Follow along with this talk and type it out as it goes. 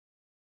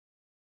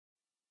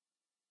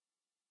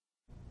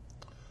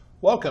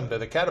Welcome to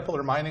the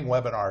Caterpillar Mining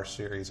Webinar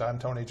Series. I'm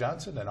Tony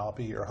Johnson and I'll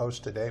be your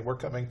host today. We're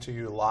coming to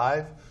you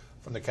live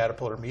from the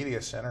Caterpillar Media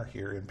Center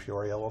here in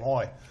Peoria,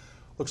 Illinois.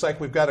 Looks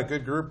like we've got a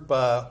good group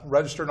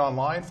registered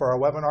online for our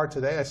webinar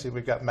today. I see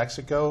we've got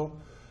Mexico,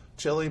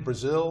 Chile,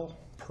 Brazil,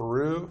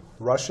 Peru,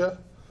 Russia,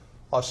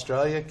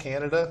 Australia,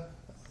 Canada,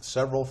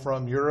 several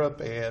from Europe,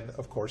 and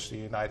of course the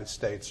United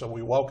States. So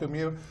we welcome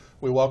you.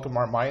 We welcome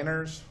our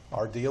miners,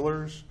 our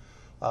dealers,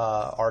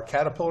 our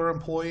Caterpillar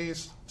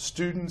employees,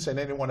 students, and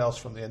anyone else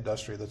from the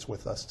industry that's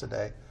with us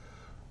today.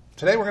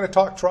 Today we're going to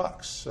talk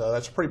trucks.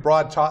 That's a pretty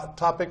broad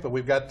topic, but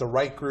we've got the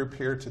right group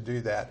here to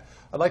do that.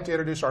 I'd like to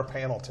introduce our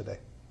panel today.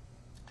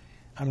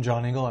 I'm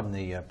John Engel. I'm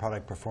the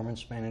Product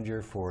Performance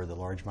Manager for the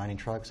large mining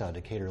trucks out of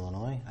Decatur,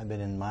 Illinois. I've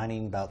been in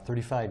mining about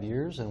 35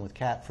 years and with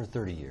CAT for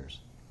 30 years.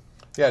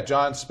 Yeah,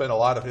 John spent a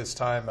lot of his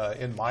time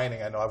in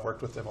mining. I know I've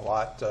worked with him a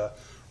lot,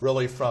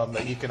 really from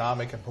the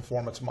economic and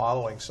performance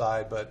modeling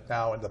side, but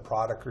now in the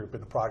product group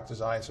and the product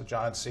design. So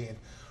John's seen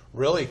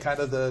really kind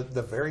of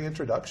the very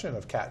introduction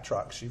of CAT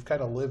trucks. You've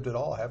kind of lived it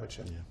all, haven't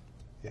you?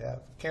 Yeah. You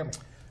have. Cameron.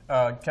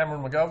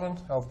 Cameron McGovern.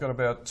 I've got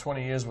about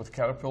 20 years with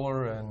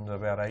Caterpillar and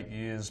about 8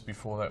 years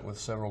before that with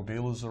several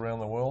dealers around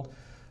the world.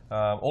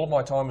 All of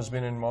my time has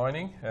been in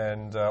mining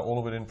and all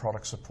of it in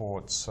product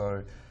support.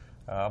 So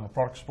I'm a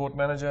product support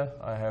manager.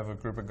 I have a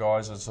group of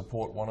guys that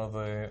support one of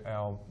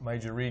our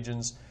major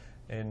regions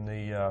in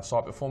the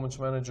site performance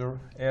manager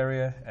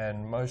area,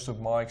 and most of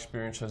my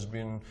experience has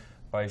been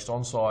based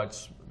on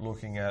sites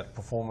looking at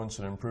performance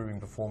and improving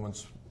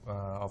performance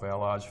of our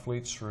large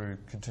fleets through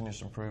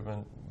continuous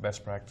improvement,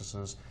 best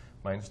practices,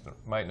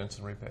 maintenance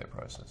and repair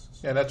processes.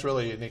 Yeah, and that's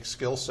really a unique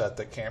skill set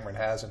that Cameron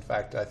has. In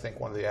fact, I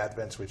think one of the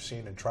advents we've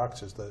seen in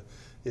trucks is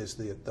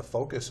the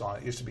focus on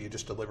it. Used to be you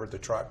just delivered the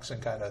trucks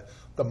and kind of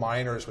the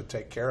miners would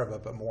take care of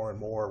it, but more and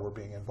more we're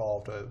being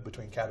involved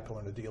between Caterpillar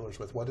and the dealers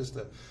with what is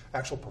the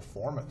actual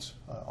performance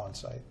on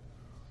site.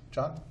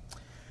 John?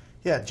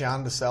 Yeah,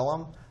 John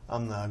DeSellum.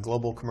 I'm the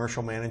Global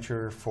Commercial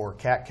Manager for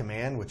CAT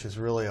Command, which is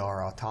really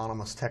our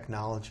autonomous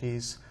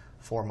technologies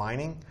for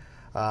mining.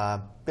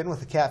 Been with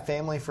the CAT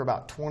family for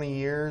about 20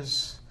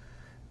 years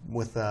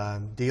with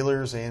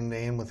dealers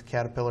and with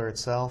Caterpillar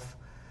itself.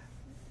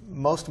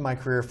 Most of my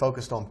career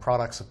focused on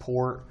product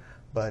support,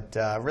 but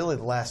really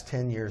the last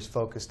 10 years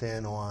focused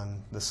in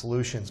on the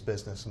solutions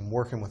business and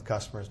working with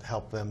customers to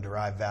help them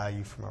derive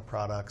value from our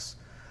products.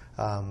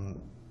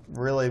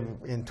 Really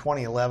in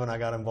 2011 I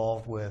got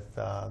involved with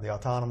the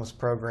autonomous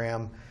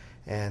program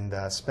and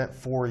spent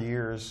 4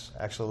 years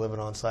actually living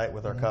on site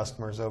with our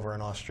customers over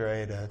in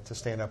Australia to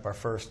stand up our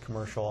first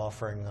commercial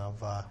offering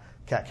of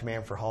CAT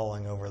Command for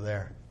hauling over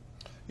there.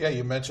 Yeah,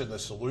 you mentioned the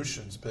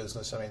solutions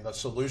business. I mean, the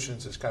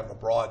solutions is kind of a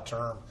broad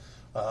term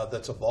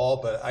that's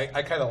evolved, but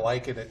I kind of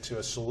liken it to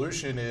a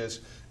solution is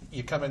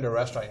you come into a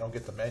restaurant, you don't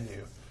get the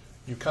menu.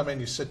 You come in,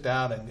 you sit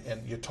down,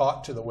 and you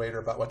talk to the waiter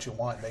about what you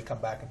want, and they come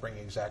back and bring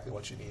you exactly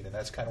what you need. And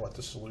that's kind of what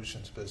the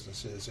solutions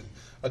business is. And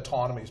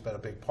autonomy has been a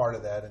big part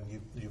of that, and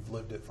you've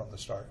lived it from the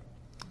start.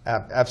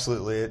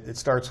 Absolutely. It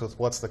starts with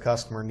what's the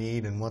customer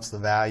need and what's the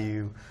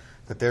value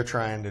that they're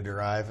trying to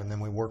derive, and then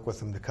we work with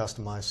them to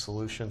customize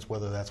solutions,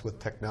 whether that's with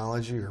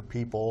technology or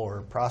people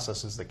or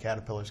processes that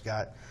Caterpillar's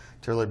got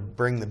to really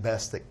bring the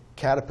best that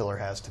Caterpillar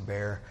has to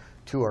bear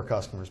to our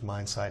customers'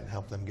 mine site and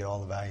help them get all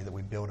the value that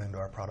we build into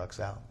our products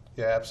out.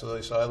 Yeah,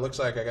 absolutely. So it looks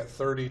like I got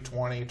 30,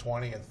 20,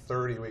 20, and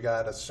 30. We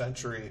got a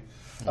century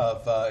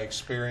of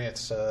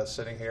experience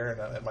sitting here,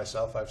 and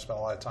myself, I've spent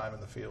a lot of time in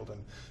the field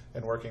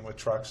and working with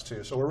trucks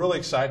too. So we're really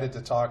excited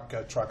to talk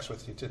trucks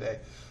with you today.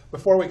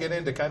 Before we get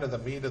into kind of the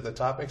meat of the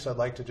topics, I'd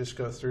like to just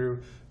go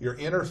through your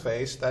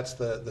interface. That's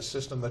the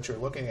system that you're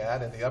looking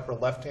at. In the upper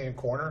left-hand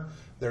corner,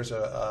 there's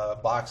a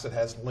box that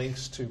has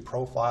links to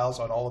profiles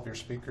on all of your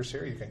speakers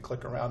here. You can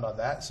click around on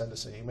that, send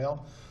us an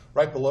email.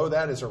 Right below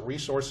that is a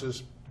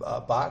resources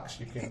box.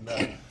 You can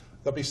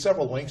there'll be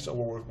several links that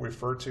we'll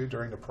refer to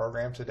during the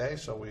program today,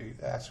 so we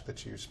ask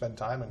that you spend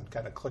time and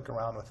kind of click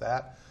around with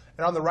that.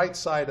 And on the right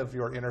side of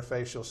your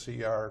interface, you'll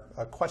see our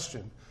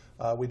question.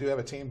 We do have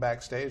a team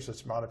backstage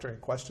that's monitoring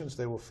questions.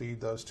 They will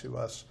feed those to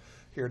us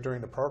here during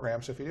the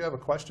program. So if you do have a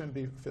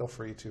question, feel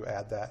free to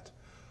add that.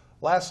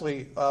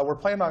 Lastly, we're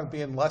planning on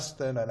being less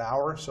than an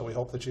hour, so we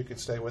hope that you can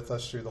stay with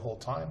us through the whole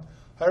time.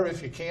 However,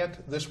 if you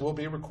can't, this will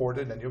be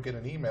recorded, and you'll get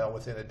an email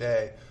within a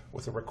day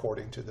with a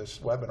recording to this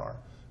webinar.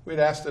 We'd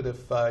ask that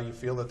if you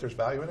feel that there's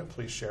value in it,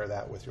 please share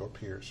that with your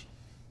peers.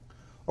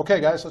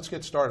 Okay, guys, let's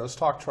get started. Let's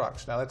talk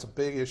trucks. Now, that's a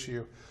big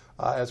issue.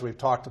 As we've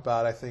talked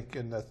about, I think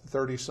in the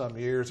 30-some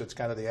years, it's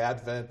kind of the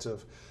advent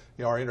of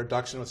our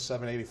introduction with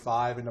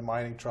 785 into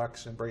mining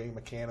trucks and bringing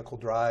mechanical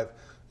drive,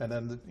 and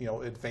then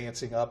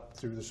advancing up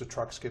through as the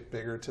trucks get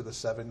bigger to the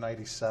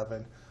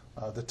 797.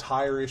 The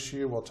tire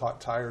issue, we'll talk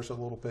tires a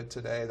little bit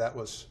today.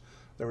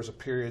 There was a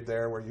period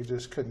there where you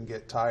just couldn't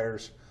get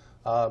tires.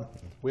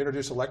 We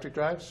introduced electric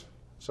drives.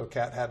 So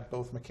CAT had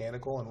both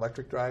mechanical and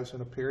electric drives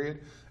in a period,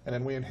 and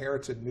then we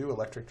inherited new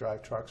electric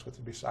drive trucks with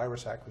the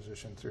Bucyrus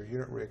acquisition through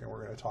Unit Rig, and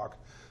we're going to talk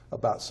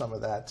about some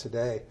of that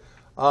today.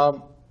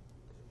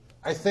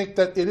 I think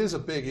that it is a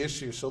big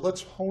issue. So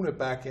let's hone it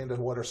back into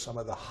what are some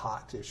of the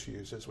hot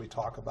issues as we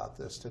talk about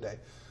this today.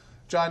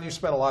 John, you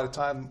spent a lot of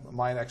time,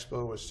 Mine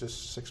Expo was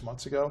just 6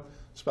 months ago,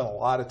 spent a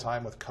lot of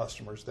time with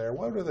customers there.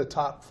 What are the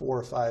top 4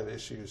 or 5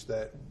 issues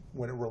that,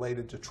 when it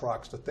related to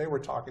trucks, that they were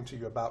talking to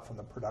you about from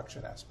the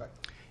production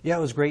aspect? Yeah,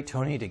 it was great,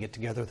 Tony, to get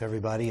together with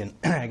everybody, and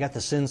I got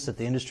the sense that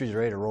the industry's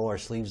ready to roll our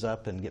sleeves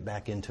up and get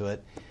back into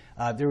it.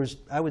 There was,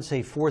 I would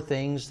say, 4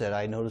 things that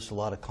I noticed a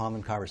lot of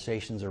common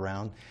conversations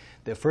around.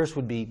 The first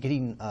would be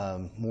getting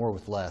more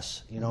with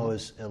less. You know,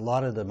 as a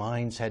lot of the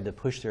mines had to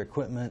push their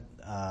equipment.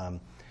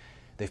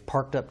 They've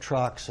parked up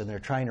trucks and they're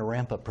trying to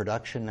ramp up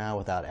production now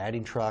without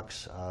adding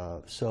trucks.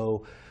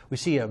 So we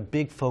see a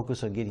big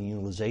focus on getting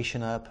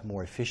utilization up,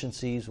 more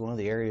efficiencies. One of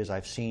the areas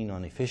I've seen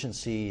on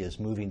efficiency is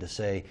moving to,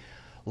 say,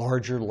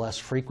 larger, less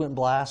frequent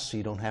blasts, so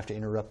you don't have to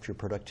interrupt your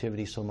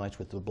productivity so much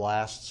with the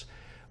blasts.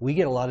 We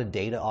get a lot of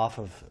data off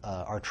of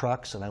our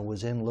trucks, and I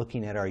was in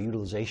looking at our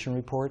utilization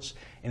reports,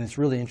 and it's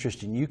really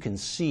interesting. You can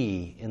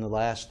see in the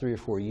last 3 or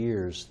 4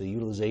 years the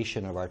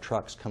utilization of our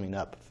trucks coming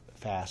up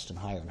fast and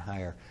higher and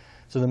higher.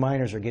 So the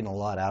miners are getting a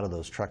lot out of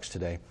those trucks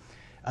today.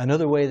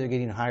 Another way they're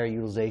getting higher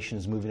utilization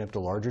is moving up to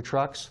larger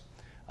trucks.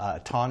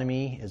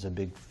 Autonomy is a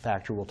big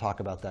factor. We'll talk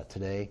about that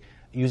today.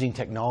 Using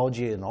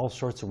technology in all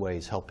sorts of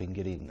ways, helping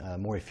getting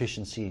more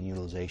efficiency and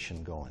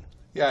utilization going.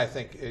 Yeah, I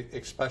think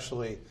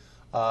especially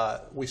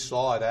we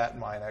saw it at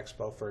Mine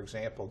Expo, for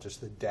example, just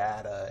the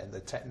data and the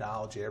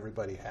technology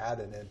everybody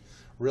had, and then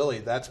really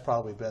that's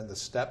probably been the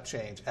step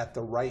change at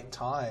the right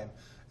time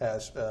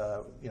as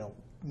you know,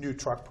 new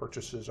truck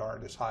purchases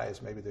aren't as high as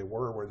maybe they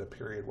were the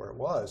period where it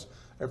was.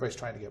 Everybody's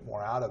trying to get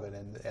more out of it,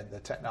 and the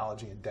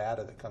technology and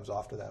data that comes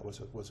off to that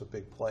was a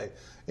big play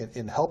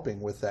in helping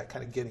with that,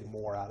 kind of getting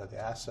more out of the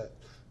asset.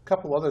 A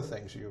couple other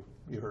things you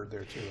heard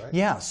there too, right?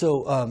 Yeah,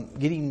 so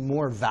getting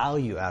more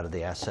value out of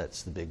the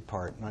assets, the big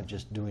part, not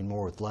just doing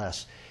more with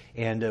less.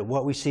 And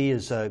what we see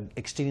is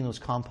extending those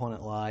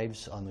component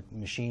lives on the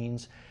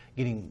machines,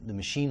 getting the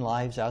machine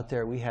lives out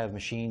there. We have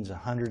machines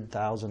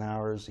 100,000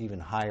 hours, even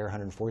higher,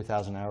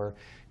 140,000 hours.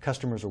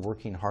 Customers are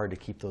working hard to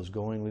keep those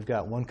going. We've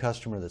got one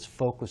customer that's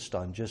focused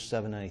on just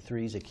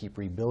 793s. They keep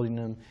rebuilding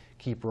them,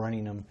 keep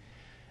running them.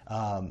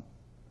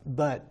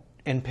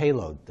 And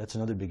payload, that's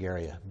another big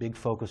area. Big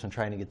focus on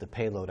trying to get the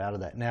payload out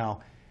of that.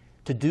 Now,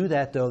 to do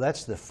that, though,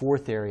 that's the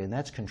 4th area, and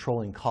that's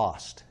controlling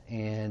cost.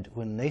 And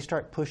when they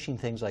start pushing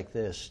things like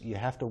this, you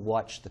have to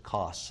watch the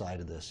cost side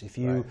of this. If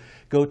you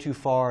go too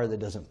far, that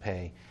doesn't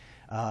pay.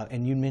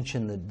 And you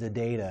mentioned the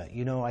data.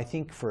 You know, I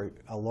think for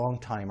a long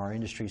time, our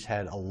industry's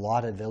had a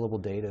lot of available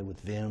data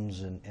with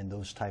VIMs and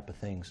those type of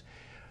things,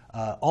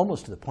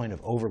 almost to the point of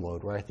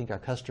overload, where I think our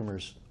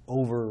customers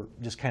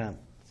just kind of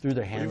threw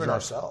their hands up. Even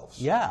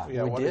ourselves. Yeah, we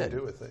did. What do you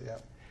do with it? Yeah.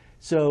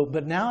 So,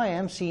 but now I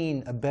am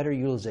seeing a better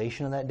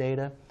utilization of that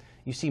data.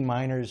 You see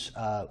miners,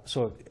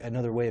 so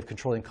another way of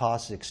controlling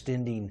costs is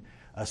extending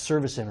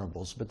service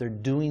intervals, but they're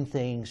doing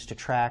things to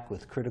track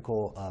with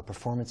critical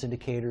performance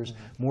indicators,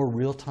 more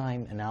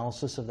real-time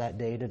analysis of that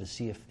data to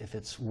see if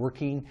it's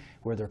working,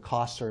 where their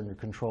costs are under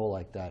control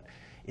like that.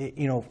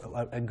 You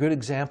know, a good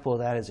example of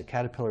that is at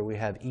Caterpillar we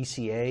have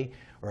ECA,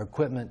 or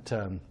Equipment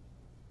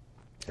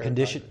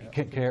Condition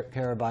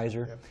Care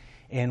Advisor. Yep.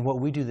 And what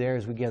we do there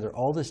is we gather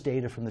all this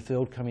data from the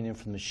field coming in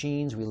from the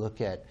machines. We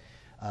look at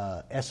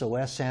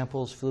SOS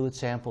samples, fluid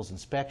samples,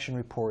 inspection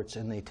reports,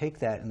 and they take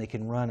that and they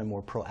can run a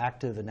more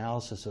proactive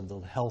analysis of the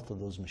health of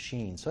those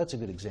machines. So that's a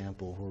good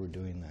example of where we're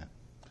doing that.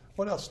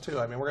 What else too?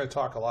 I mean, we're going to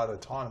talk a lot of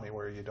autonomy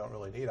where you don't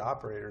really need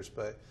operators,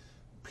 but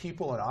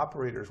people and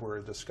operators were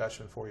a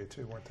discussion for you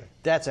too, weren't they?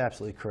 That's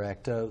absolutely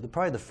correct.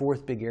 Probably the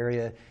 4th big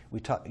area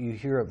you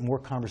hear more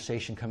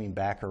conversation coming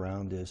back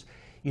around is,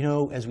 you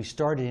know, as we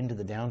started into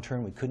the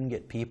downturn, we couldn't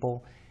get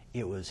people.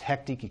 It was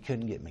hectic. You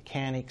couldn't get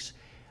mechanics.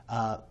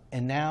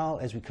 And now,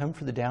 as we come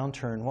for the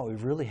downturn, what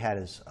we've really had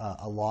is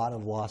a lot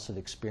of loss of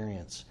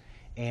experience.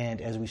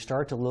 And as we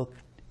start to look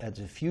at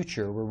the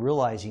future, we're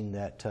realizing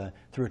that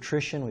through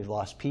attrition, we've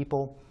lost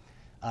people.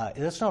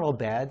 That's not all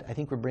bad. I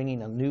think we're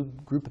bringing a new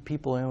group of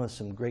people in with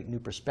some great new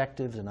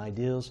perspectives and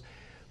ideas.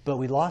 But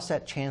we lost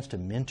that chance to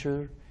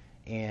mentor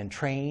and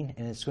train,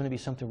 and it's going to be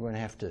something we're going to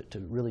have to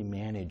really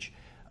manage.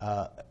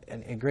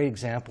 A great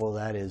example of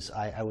that is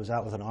I was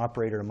out with an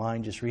operator of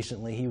mine just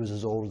recently. He was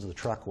as old as the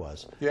truck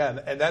was. Yeah,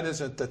 and that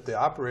isn't that the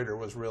operator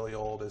was really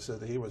old, it's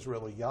that he was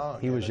really young.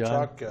 He was young.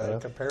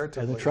 Truck,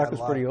 comparatively. And the truck was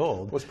pretty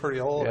old. Was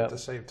pretty old yep. at the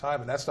same time,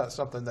 and that's not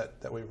something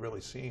that we've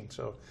really seen.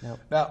 So yep.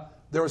 Now,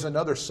 there was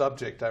another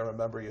subject I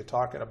remember you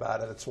talking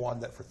about, and it's one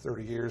that for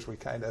 30 years we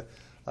kind of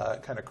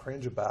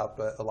cringe about,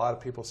 but a lot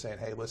of people saying,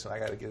 hey, listen, I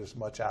got to get as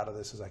much out of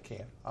this as I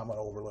can. I'm going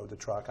to overload the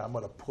truck. I'm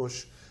going to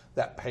push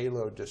that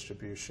payload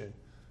distribution.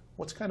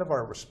 What's kind of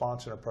our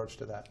response and approach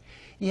to that?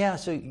 Yeah,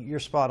 so you're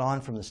spot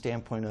on from the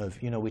standpoint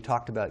of, you know, we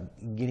talked about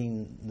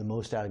getting the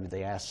most out of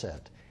the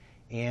asset.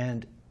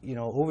 And, you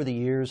know, over the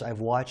years, I've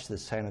watched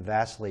this kind of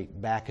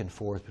vacillate back and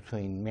forth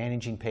between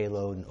managing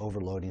payload and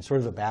overloading, sort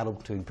of a battle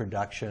between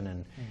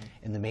production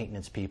and the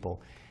maintenance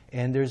people.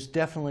 And there's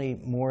definitely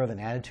more of an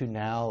attitude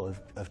now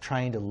of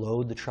trying to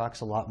load the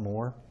trucks a lot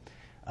more.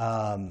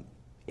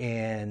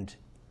 And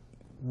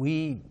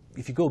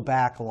if you go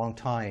back a long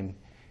time,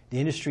 the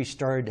industry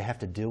started to have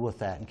to deal with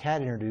that. And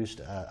CAT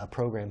introduced a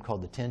program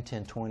called the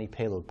 10-10-20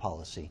 payload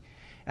policy.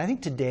 And I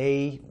think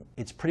today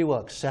it's pretty well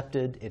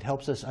accepted. It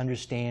helps us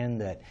understand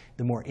that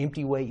the more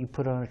empty weight you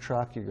put on a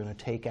truck, you're going to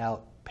take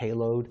out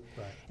payload.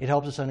 Right. It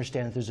helps us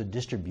understand that there's a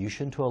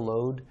distribution to a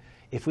load.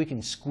 If we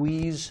can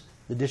squeeze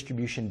the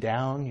distribution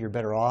down, you're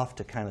better off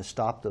to kind of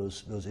stop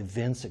those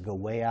events that go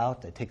way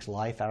out, that takes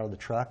life out of the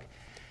truck.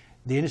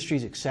 The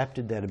industry's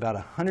accepted that about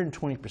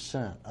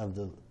 120% of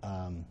the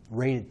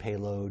rated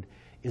payload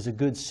is a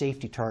good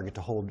safety target to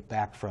hold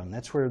back from.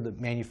 That's where the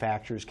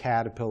manufacturers,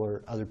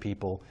 Caterpillar, other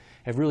people,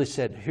 have really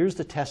said, here's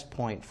the test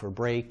point for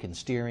brake and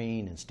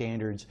steering and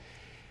standards.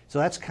 So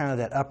that's kind of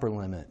that upper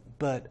limit.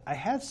 But I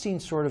have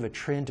seen sort of a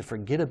trend to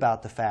forget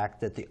about the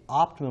fact that the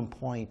optimum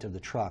point of the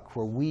truck,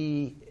 where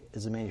we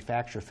as a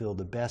manufacturer feel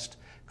the best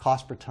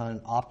cost per ton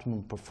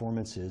optimum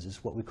performance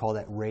is what we call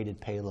that rated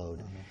payload.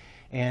 Mm-hmm.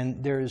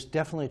 And there's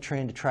definitely a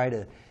trend to try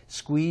to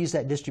squeeze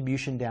that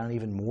distribution down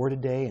even more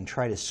today and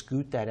try to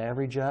scoot that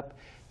average up.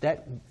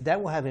 That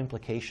will have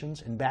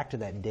implications. And back to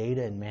that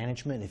data and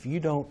management, if you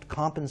don't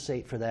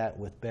compensate for that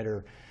with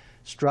better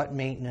strut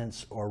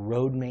maintenance or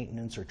road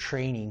maintenance or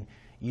training,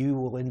 you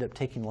will end up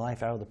taking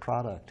life out of the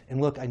product. And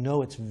look, I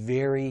know it's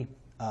very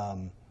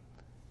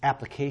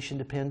application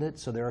dependent,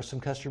 so there are some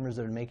customers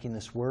that are making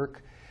this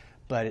work,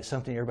 but it's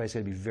something everybody's got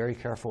to be very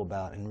careful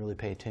about and really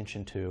pay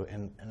attention to.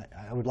 And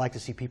I would like to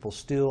see people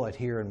still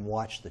adhere and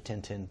watch the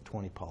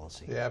 10-10-20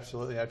 policy. Yeah,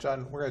 absolutely. Now,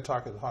 John, we're going to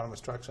talk about autonomous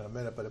trucks in a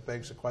minute, but it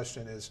begs the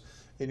question is,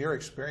 in your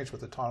experience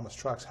with autonomous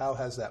trucks, how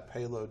has that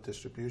payload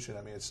distribution?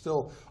 I mean, it's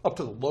still up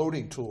to the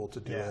loading tool to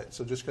do it.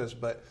 So just because,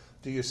 but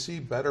do you see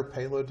better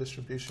payload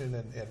distribution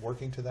and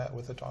working to that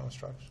with autonomous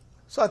trucks?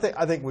 So I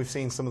think we've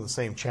seen some of the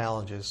same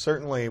challenges.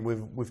 Certainly,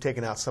 we've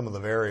taken out some of the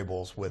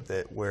variables with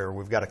it, where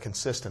we've got a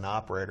consistent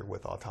operator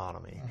with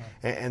autonomy,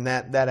 and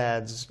that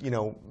adds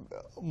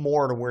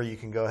more to where you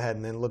can go ahead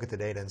and then look at the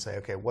data and say,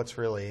 okay, what's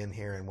really in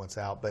here and what's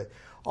out. But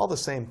all the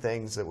same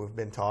things that we've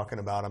been talking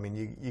about. I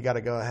mean, you got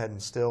to go ahead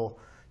and still.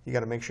 You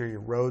got to make sure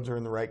your roads are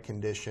in the right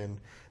condition,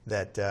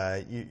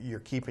 that you're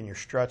keeping your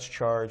struts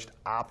charged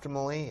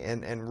optimally,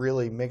 and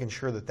really making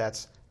sure that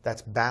that's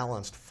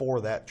balanced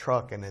for that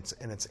truck and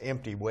its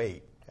empty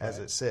weight as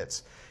it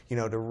sits.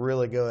 To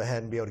really go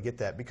ahead and be able to get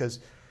that, because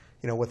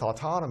with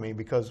autonomy,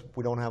 because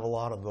we don't have a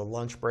lot of the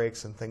lunch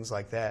breaks and things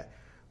like that,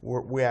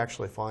 we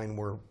actually find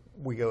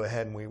we go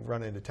ahead and we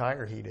run into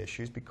tire heat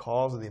issues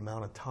because of the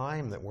amount of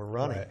time that we're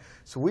running. Right.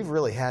 So we've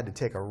really had to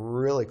take a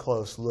really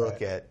close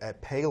look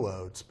at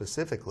payload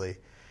specifically,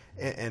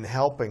 and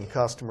helping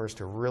customers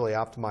to really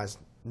optimize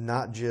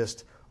not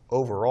just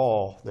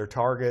overall their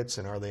targets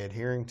and are they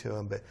adhering to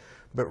them,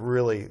 but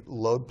really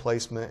load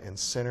placement and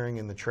centering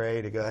in the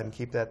tray to go ahead and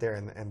keep that there,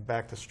 and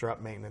back to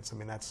strut maintenance. I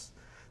mean, that's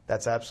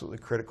absolutely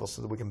critical,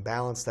 so that we can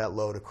balance that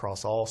load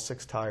across all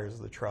 6 tires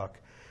of the truck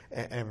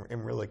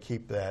and really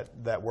keep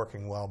that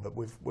working well. But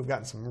we've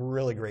gotten some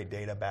really great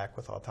data back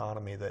with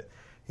autonomy, that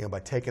by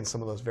taking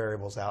some of those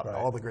variables out and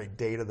all the great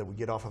data that we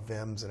get off of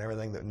VIMs and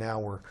everything, that now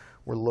we're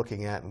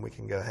looking at, and we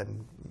can go ahead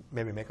and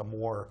maybe make a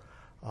more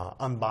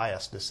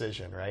unbiased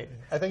decision, right?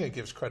 I think it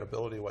gives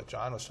credibility to what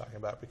John was talking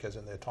about, because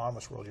in the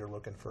autonomous world, you're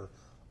looking for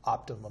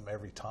optimum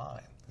every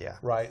time. Yeah.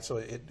 Right? So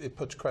it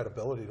puts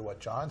credibility to what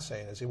John's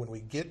saying, is when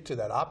we get to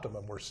that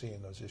optimum, we're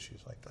seeing those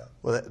issues like that.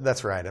 Well,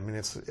 that's right. I mean,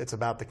 it's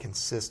about the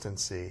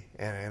consistency,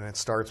 and it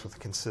starts with the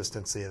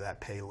consistency of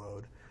that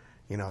payload.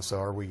 So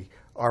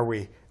are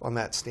we on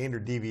that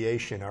standard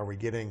deviation, are we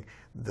getting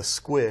the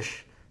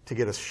squish to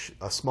get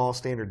a small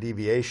standard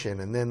deviation,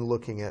 and then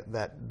looking at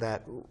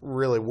that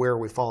really where are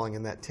we falling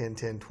in that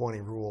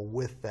 10-10-20 rule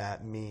with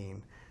that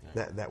mean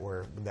that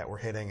we're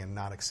hitting and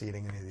not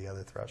exceeding any of the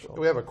other thresholds.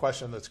 We have a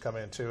question that's come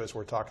in too, as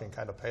we're talking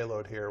kind of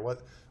payload here.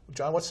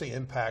 John, what's the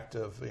impact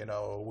of,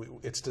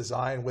 it's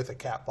designed with a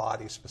cat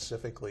body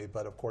specifically,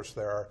 but of course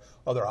there are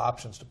other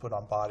options to put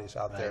on bodies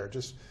out there.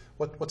 Just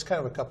what's kind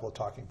of a couple of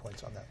talking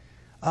points on that?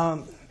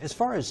 As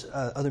far as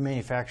other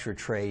manufacturer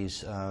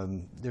trays,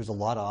 there's a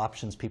lot of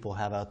options people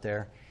have out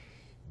there,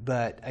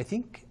 but I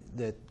think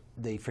that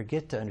they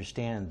forget to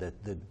understand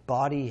that the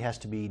body has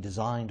to be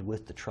designed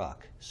with the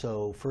truck.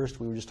 So first,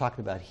 we were just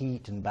talking about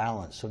heat and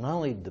balance. So not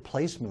only the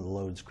placement of the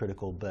load is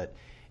critical, but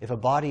if a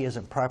body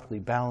isn't properly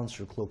balanced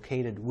or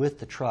located with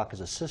the truck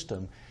as a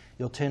system,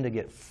 you'll tend to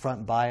get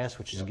front bias,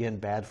 which is again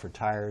bad for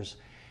tires.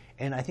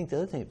 And I think the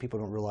other thing that people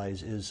don't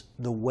realize is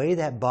the way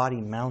that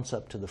body mounts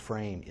up to the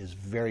frame is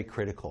very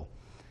critical.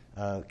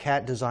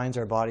 CAT designs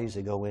our bodies.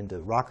 They go into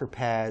rocker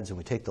pads, and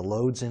we take the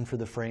loads in for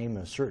the frame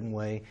in a certain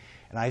way.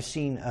 And I've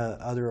seen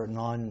other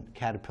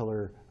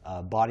non-Caterpillar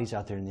bodies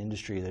out there in the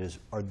industry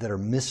that are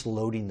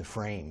misloading the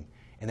frame,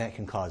 and that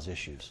can cause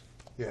issues.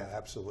 Yeah,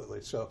 absolutely.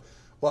 So,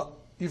 well,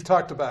 you've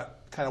talked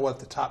about kind of what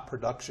the top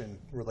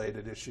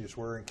production-related issues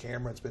were, and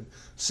Cameron's been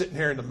sitting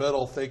here in the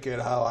middle thinking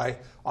how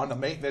on the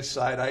maintenance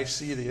side, I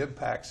see the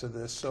impacts of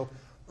this. So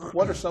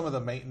What are some of the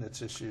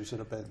maintenance issues that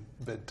have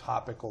been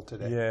topical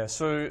today? Yeah,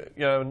 so,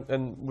 you know,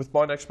 and with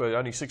Mine Expo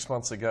only 6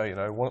 months ago, you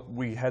know,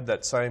 we had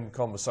that same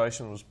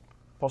conversation. It was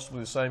possibly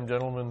the same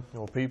gentleman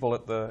or people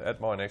at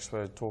Mine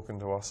Expo talking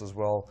to us as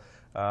well.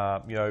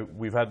 You know,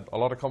 we've had a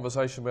lot of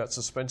conversation about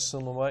suspension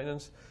cylinder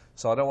maintenance,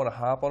 so I don't want to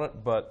harp on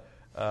it, but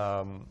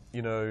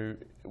you know,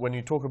 when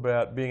you talk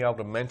about being able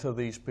to mentor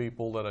these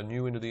people that are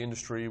new into the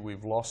industry,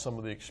 we've lost some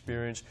of the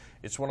experience.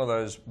 It's one of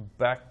those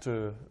back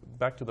to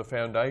the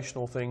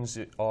foundational things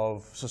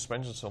of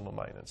suspension cylinder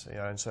maintenance. You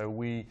know, and so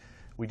we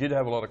did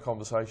have a lot of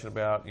conversation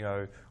about, you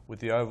know, with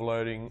the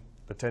overloading,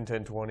 the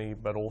 10-10-20,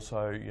 but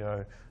also, you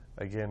know,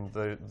 again,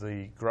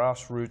 the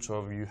grassroots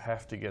of you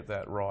have to get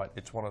that right.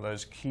 It's one of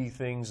those key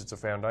things. It's a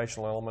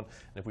foundational element.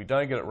 And if we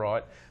don't get it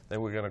right, then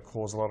we're going to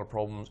cause a lot of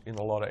problems in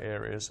a lot of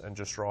areas and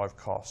just drive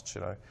costs,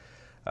 you know.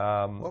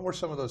 What were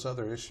some of those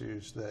other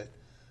issues that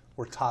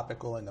were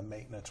topical in the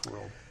maintenance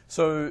world?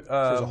 So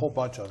there's a whole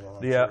bunch of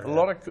them. Yeah, a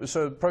lot of.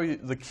 So probably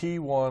the key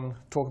one,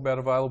 talk about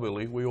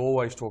availability. We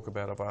always talk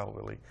about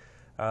availability.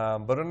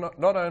 But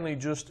not only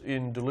just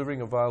in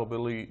delivering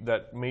availability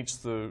that meets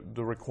the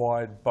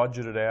required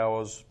budgeted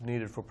hours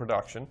needed for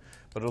production,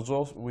 but it was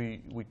also,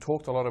 we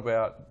talked a lot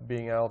about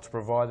being able to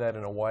provide that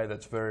in a way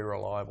that's very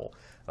reliable.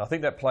 And I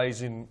think that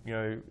plays in, you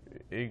know,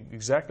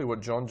 exactly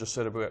what John just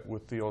said about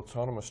with the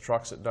autonomous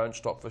trucks that don't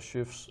stop for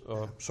shifts,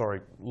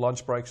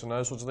 lunch breaks and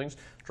those sorts of things,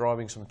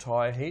 driving some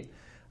tyre heat.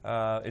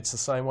 It's the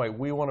same way.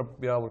 We want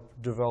to be able to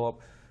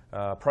develop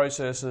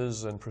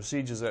processes and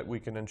procedures that we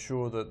can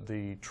ensure that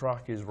the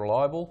truck is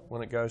reliable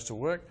when it goes to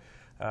work,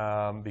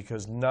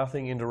 because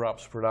nothing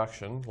interrupts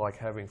production like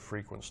having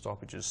frequent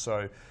stoppages.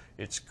 So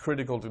it's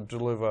critical to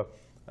deliver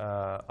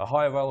a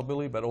high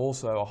availability, but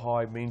also a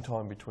high mean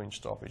time between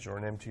stoppage, or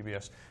an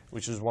MTBS,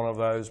 which is one of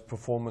those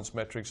performance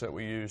metrics that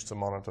we use to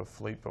monitor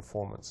fleet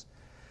performance.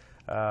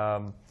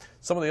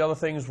 Some of the other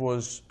things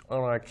was on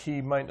our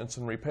key maintenance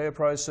and repair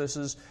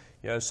processes.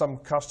 You know, some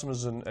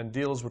customers and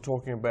dealers were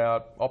talking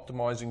about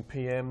optimizing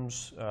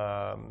PMs,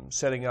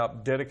 setting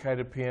up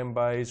dedicated PM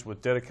bays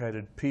with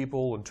dedicated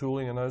people and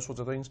tooling and those sorts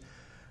of things.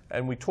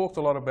 And we talked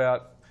a lot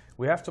about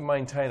we have to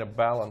maintain a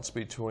balance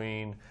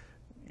between,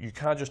 you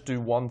can't just do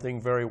one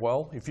thing very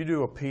well. If you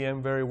do a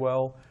PM very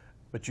well,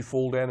 but you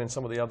fall down in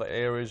some of the other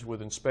areas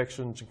with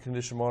inspections and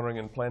condition monitoring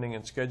and planning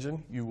and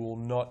scheduling, you will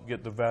not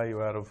get the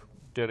value out of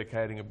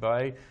dedicating a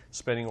bay,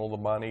 spending all the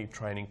money,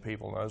 training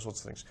people and those sorts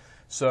of things.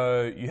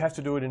 So you have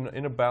to do it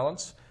in a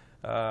balance.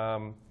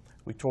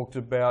 We talked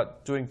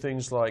about doing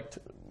things like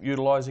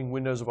utilising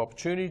windows of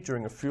opportunity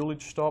during a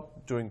fuelage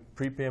stop, doing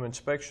pre-PM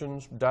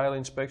inspections, daily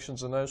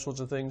inspections and those sorts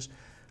of things,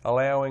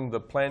 allowing the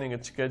planning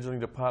and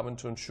scheduling department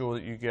to ensure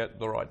that you get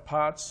the right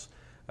parts,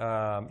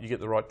 you get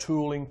the right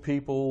tooling,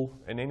 people,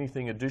 and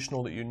anything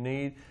additional that you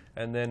need.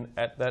 And then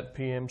at that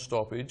PM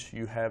stoppage,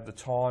 you have the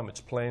time,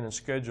 it's planned and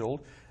scheduled,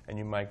 and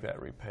you make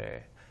that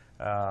repair.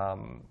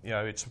 You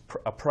know, it's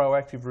a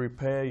proactive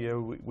repair. You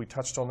know, we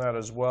touched on that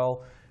as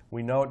well.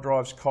 We know it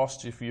drives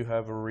costs if you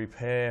have a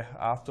repair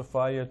after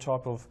failure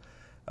type of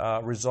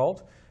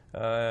result.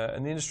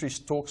 And the industry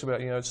talks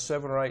about, you know, it's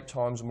 7 or 8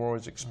 times more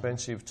as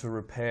expensive to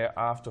repair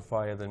after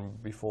failure than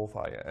before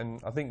failure. And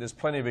I think there's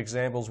plenty of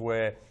examples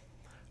where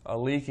a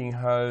leaking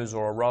hose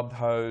or a rubbed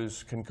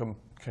hose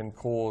can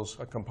cause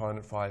a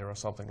component failure or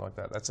something like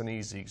that. That's an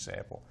easy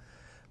example.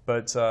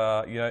 But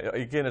you know,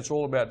 again, it's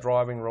all about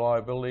driving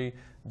reliability,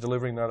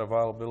 delivering that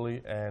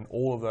availability, and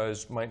all of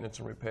those maintenance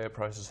and repair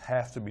processes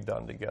have to be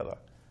done together.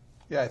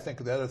 Yeah, I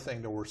think the other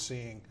thing that we're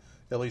seeing,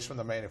 at least from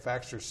the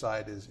manufacturer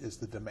side, is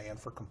the demand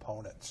for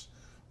components,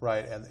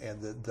 right?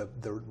 And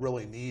the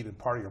really need, and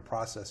part of your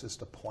process is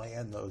to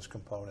plan those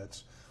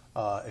components,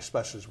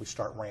 especially as we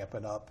start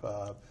ramping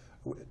up.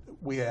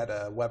 We had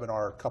a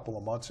webinar a couple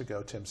of months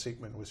ago. Tim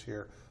Siekman was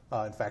here.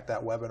 In fact,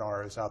 that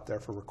webinar is out there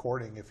for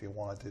recording if you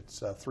want.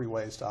 It's 3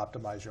 ways to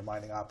optimize your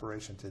mining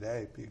operation today.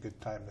 It'd be a good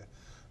time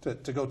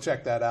to go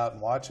check that out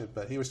and watch it.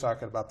 But he was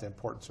talking about the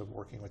importance of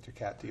working with your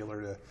CAT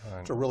dealer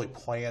to really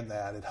plan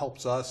that. It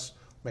helps us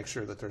make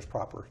sure that there's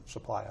proper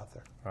supply out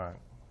there. Right.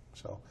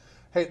 So,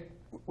 hey,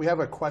 we have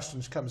a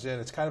question comes in.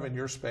 It's kind of in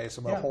your space.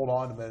 I'm going to hold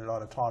on a minute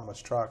on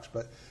autonomous trucks,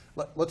 but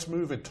let's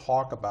move and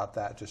talk about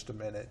that just a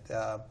minute.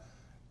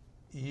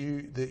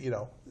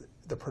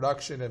 The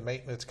production and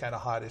maintenance kind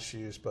of hot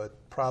issues,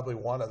 but probably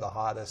one of the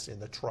hottest in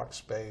the truck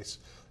space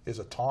is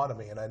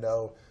autonomy. And I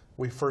know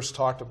we first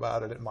talked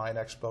about it at Mine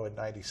Expo in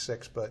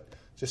 '96, but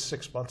just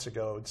 6 months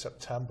ago in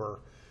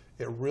September,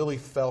 it really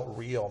felt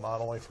real,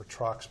 not only for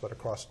trucks, but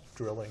across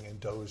drilling and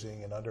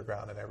dozing and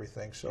underground and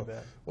everything. So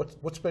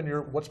what's been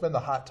the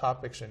hot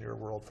topics in your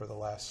world for the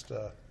last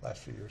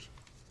few years?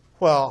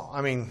 Well,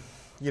 I mean,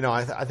 you know,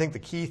 I think the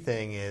key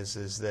thing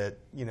is that,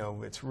 you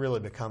know, it's really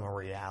become a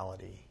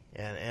reality.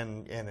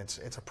 And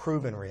it's a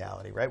proven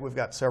reality, right? We've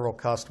got several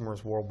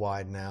customers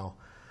worldwide now.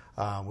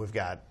 We've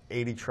got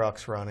 80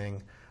 trucks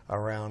running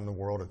around the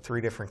world at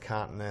 3 different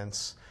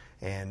continents.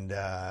 And,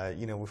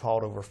 you know, we've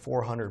hauled over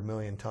 400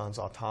 million tons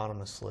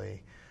autonomously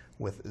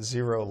with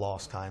 0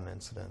 lost time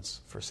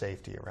incidents for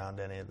safety around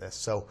any of this.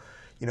 So,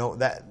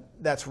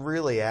 that's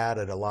really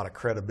added a lot of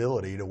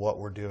credibility to what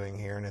we're doing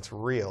here, and it's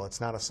real.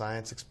 It's not a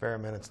science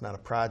experiment. It's not a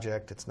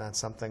project. It's not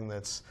something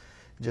that's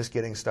just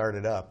getting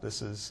started up.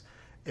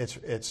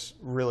 It's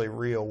really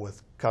real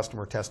with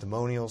customer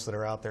testimonials that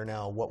are out there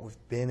now, what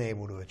we've been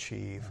able to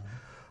achieve.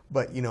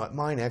 But at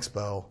Mine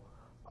Expo,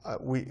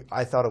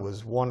 I thought it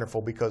was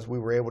wonderful because we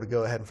were able to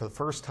go ahead and for the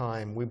first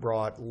time we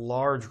brought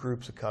large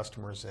groups of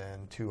customers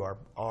in to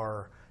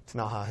our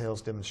Tanaha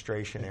Hills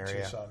demonstration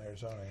area. Tucson,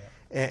 Arizona, yeah.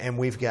 And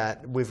we've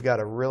got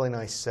a really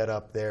nice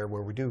setup there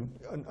where we do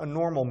a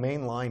normal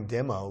mainline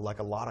demo like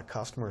a lot of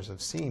customers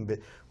have seen, but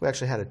we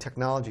actually had a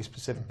technology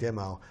specific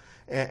demo,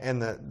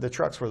 and the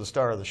trucks were the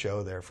star of the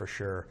show there for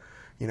sure.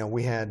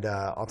 We had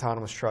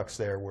autonomous trucks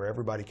there where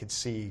everybody could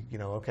see,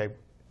 okay,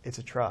 it's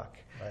a truck.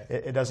 Right.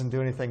 It doesn't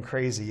do anything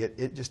crazy.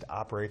 It just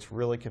operates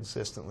really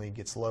consistently,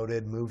 gets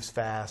loaded, moves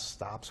fast,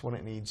 stops when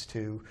it needs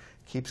to,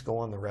 keeps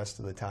going the rest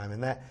of the time.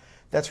 And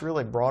that's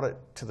really brought it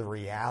to the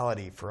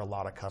reality for a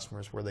lot of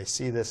customers where they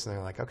see this and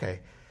they're like, okay,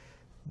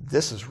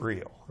 this is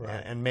real.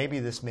 Right. And maybe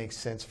this makes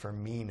sense for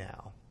me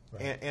now.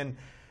 Right.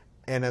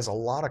 And as a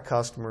lot of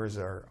customers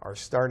are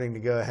starting to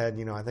go ahead,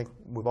 I think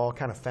we've all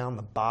kind of found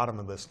the bottom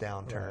of this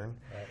downturn.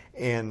 Right.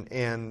 And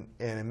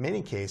in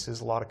many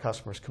cases, a lot of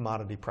customers'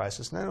 commodity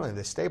prices, not only have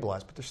they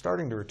stabilized, but they're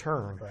starting to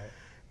return. Right.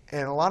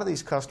 And a lot of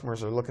these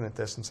customers are looking at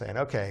this and saying,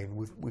 okay,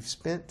 we've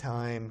spent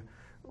time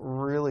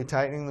really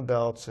tightening the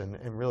belts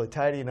and really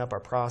tidying up our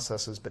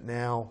processes, but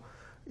now,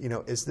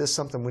 is this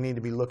something we need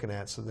to be looking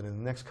at so that in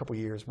the next couple of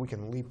years we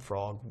can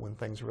leapfrog when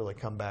things really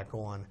come back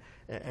on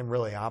and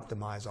really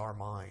optimize our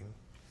mine?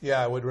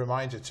 Yeah, I would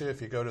remind you too,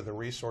 if you go to the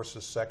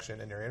resources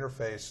section in your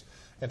interface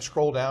and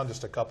scroll down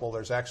just a couple,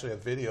 there's actually a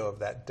video of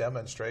that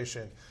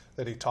demonstration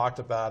that he talked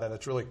about, and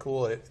it's really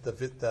cool.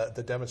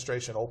 The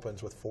demonstration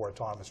opens with 4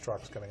 autonomous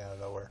trucks coming out of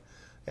nowhere,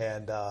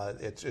 and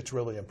it's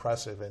really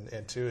impressive.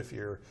 And too, if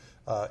you're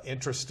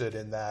interested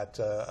in that,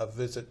 a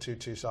visit to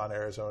Tucson,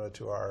 Arizona,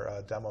 to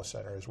our demo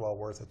center is well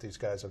worth it. These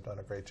guys have done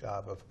a great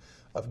job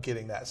of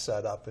getting that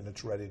set up, and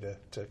it's ready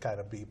to kind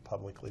of be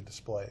publicly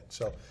displayed.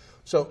 So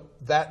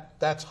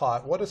that's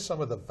hot. What is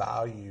some of the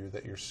value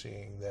that you're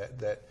seeing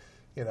that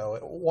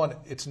one,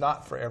 it's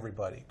not for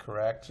everybody,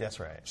 correct? That's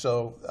right.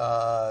 So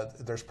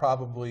there's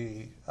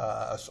probably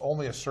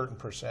only a certain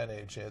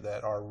percentage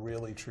that are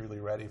really, truly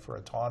ready for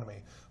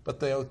autonomy. But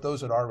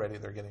those that are ready,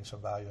 they're getting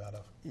some value out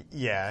of.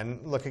 Yeah,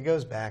 and look, it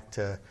goes back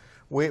to,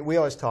 we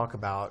always talk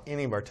about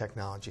any of our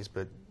technologies,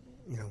 but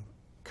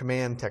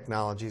command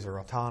technologies or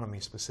autonomy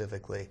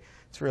specifically,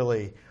 it's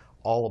really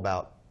all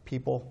about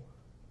people,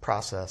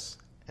 process,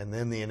 and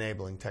then the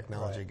enabling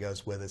technology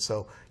goes with it.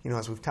 So,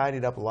 as we've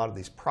tidied up a lot of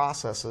these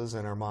processes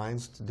in our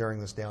minds during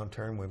this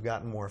downturn, we've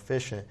gotten more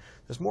efficient.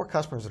 There's more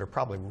customers that are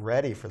probably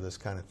ready for this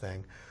kind of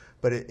thing,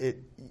 but it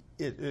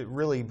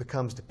really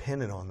becomes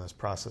dependent on those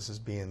processes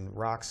being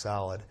rock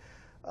solid.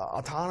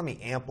 Autonomy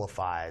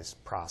amplifies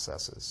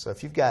processes. So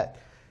if you've got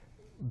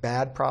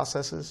bad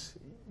processes,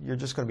 you're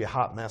just going to be a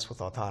hot mess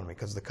with autonomy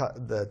because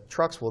the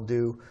trucks will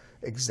do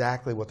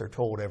exactly what they're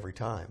told every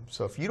time.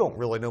 So if you don't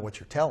really know what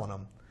you're telling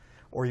them,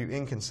 or you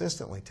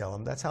inconsistently tell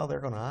them, that's how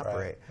they're going to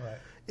operate. Right.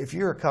 If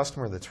you're a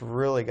customer that's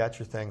really got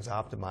your things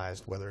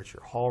optimized, whether it's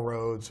your haul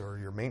roads or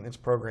your maintenance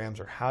programs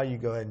or how you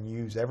go ahead and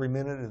use every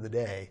minute of the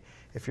day,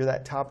 if you're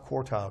that top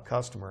quartile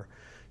customer,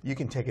 you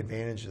can take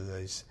advantage of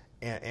these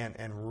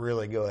and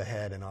really go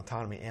ahead, and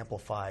autonomy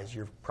amplifies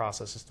your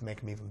processes to make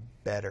them even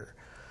better.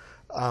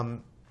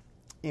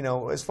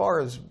 As far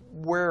as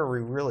where are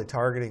we really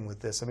targeting with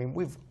this,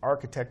 we've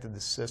architected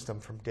the system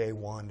from day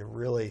one to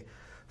really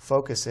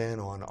focus in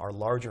on our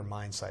larger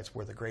mine sites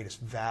where the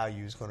greatest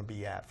value is going to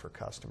be at for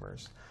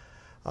customers.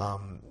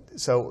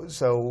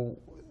 So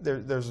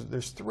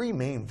there's 3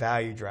 main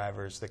value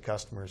drivers that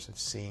customers have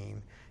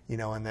seen,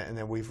 and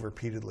that we've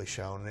repeatedly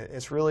shown.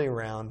 It's really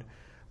around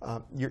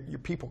your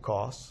people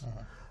costs.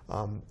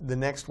 The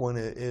next one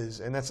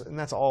is, and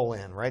that's all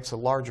in, right? So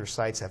larger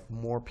sites have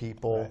more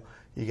people. Right.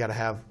 You got to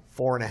have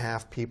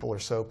 4.5 people or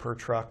so per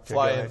truck to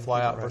fly in,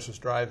 fly out versus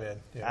drive in.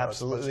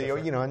 Absolutely,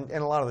 and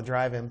a lot of the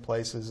drive-in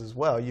places as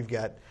well. You've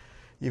got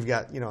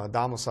a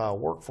domicile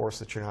workforce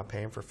that you're not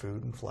paying for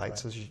food and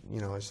flights, as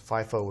as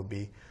FIFO would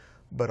be,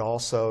 but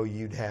also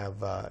you'd have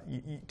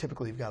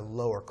typically you've got a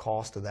lower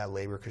cost of that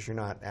labor because you're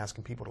not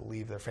asking people to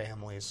leave their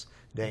families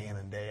day in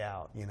and day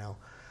out.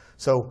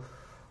 So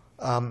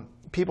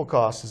people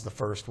cost is the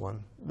first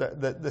one.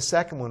 The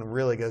second one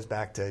really goes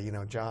back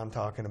to John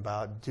talking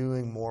about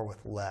doing more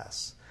with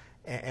less.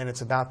 And it's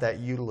about that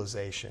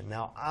utilization.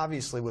 Now,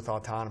 obviously, with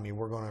autonomy,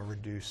 we're going to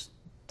reduce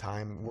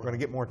time. We're going to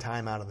get more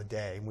time out of the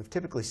day. And we've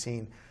typically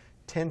seen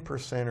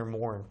 10% or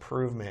more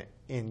improvement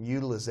in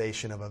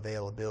utilization of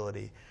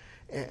availability.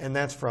 And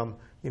that's from,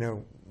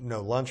 no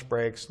lunch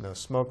breaks, no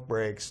smoke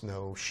breaks,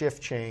 no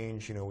shift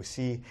change. We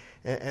see,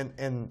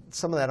 and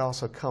some of that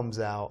also comes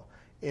out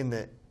in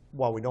that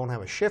while we don't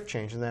have a shift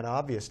change and that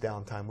obvious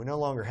downtime, we no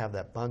longer have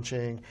that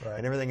bunching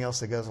and everything else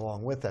that goes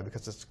along with that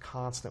because it's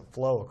constant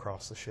flow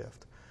across the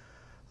shift.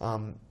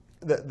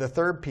 the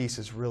third piece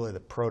is really the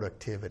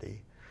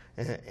productivity.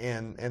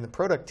 And the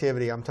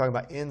productivity, I'm talking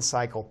about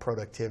in-cycle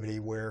productivity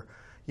where,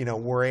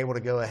 we're able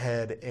to go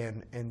ahead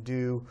and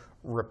do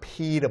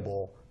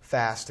repeatable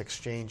fast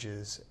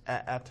exchanges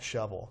at the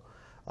shovel.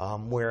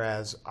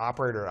 Whereas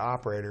operator to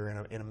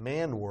operator in a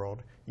manned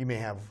world, you may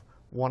have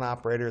one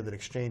operator that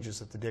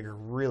exchanges at the digger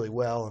really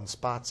well and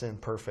spots in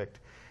perfect,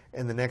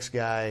 and the next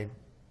guy,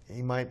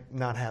 he might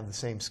not have the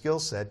same skill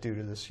set due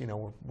to this,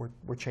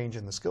 we're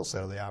changing the skill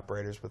set of the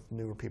operators with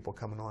newer people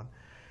coming on.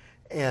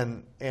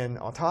 And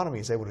autonomy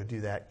is able to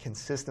do that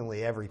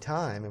consistently every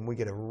time, and we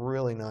get a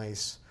really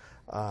nice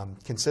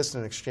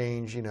consistent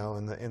exchange, in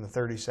the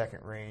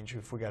 30-second range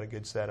if we got a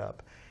good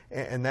setup.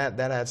 And that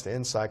adds to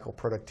in-cycle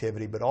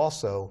productivity, but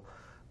also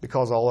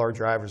because all our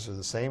drivers are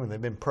the same and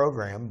they've been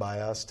programmed by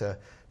us to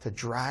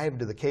drive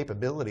to the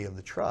capability of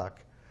the truck,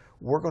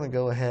 we're going to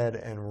go ahead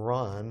and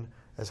run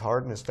as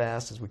hard and as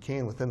fast as we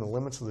can within the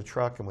limits of the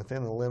truck and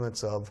within the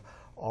limits of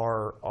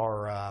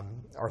our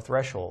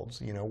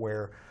thresholds,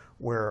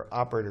 where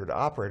operator to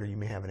operator you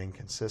may have an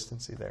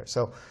inconsistency there.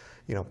 So,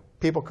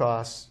 people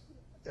costs,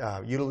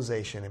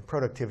 utilization, and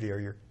productivity are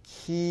your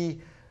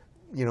key,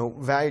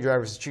 value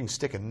drivers that you can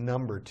stick a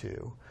number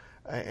to,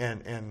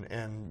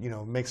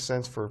 and makes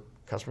sense for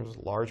customers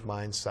with large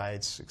mine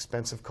sites,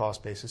 expensive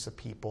cost basis of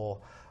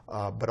people,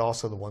 but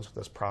also the ones with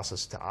this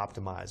process to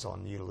optimize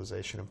on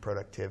utilization and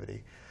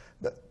productivity.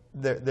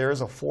 There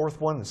is a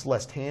fourth one that's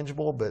less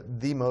tangible, but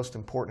the most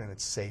important, and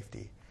it's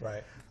safety.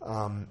 Right.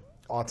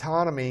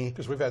 Autonomy.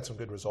 Because we've had some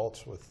good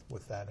results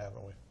with that,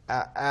 haven't we?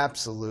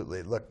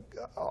 Absolutely. Look,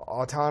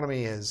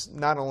 autonomy is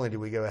not only do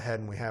we go ahead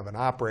and we have an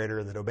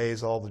operator that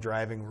obeys all the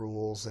driving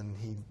rules and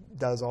he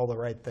does all the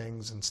right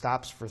things and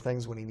stops for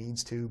things when he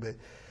needs to, but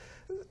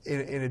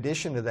in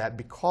addition to that,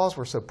 because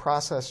we're so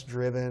process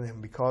driven and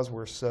because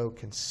we're so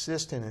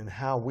consistent in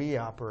how we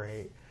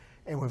operate,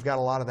 and we've got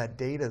a lot of that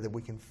data that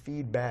we can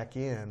feed back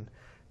in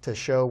to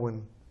show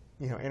when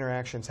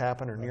interactions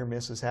happen or near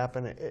misses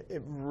happen,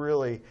 it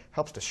really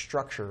helps to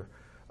structure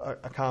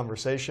a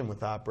conversation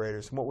with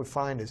operators. And what we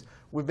find is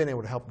we've been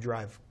able to help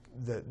drive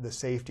the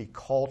safety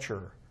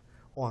culture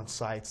on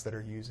sites that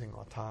are using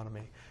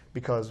autonomy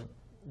because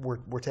we're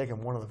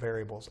taking one of the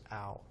variables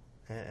out.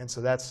 And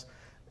so that's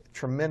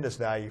tremendous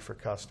value for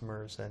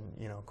customers.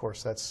 And, of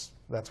course,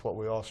 that's what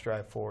we all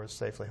strive for, is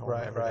safely home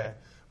every day.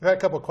 We've had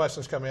a couple of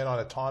questions come in on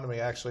autonomy.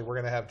 Actually, we're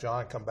going to have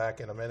John come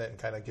back in a minute and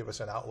kind of give us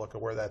an outlook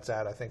of where that's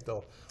at. I think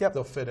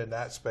they'll fit in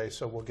that space,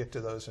 so we'll get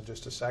to those in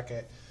just a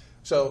second.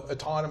 So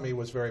autonomy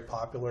was very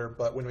popular,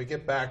 but when we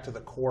get back to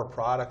the core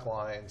product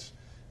lines,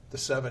 the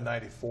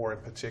 794 in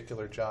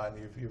particular, John,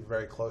 you're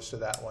very close to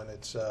that one.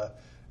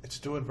 It's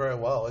doing very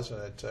well,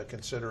 isn't it?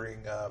 Considering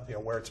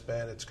where it's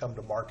been, it's come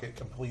to market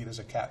complete as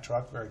a Cat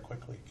truck very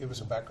quickly. Give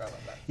us a background on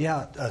that.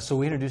 Yeah, so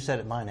we introduced that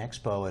at Mine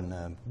Expo,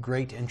 and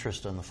great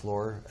interest on the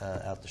floor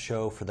at the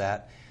show for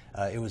that.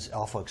 It was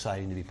awful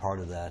exciting to be part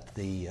of that.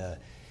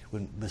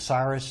 When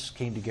Bucyrus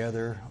came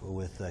together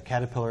with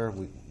Caterpillar,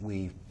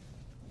 we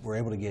were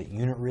able to get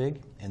Unit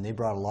Rig, and they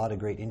brought a lot of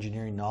great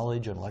engineering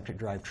knowledge on electric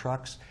drive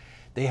trucks.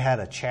 They had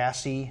a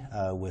chassis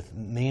with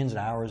millions of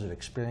hours of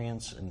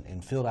experience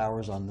and field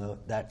hours on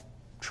that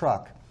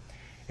truck.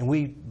 And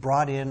we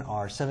brought in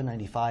our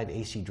 795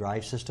 AC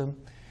drive system.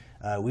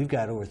 We've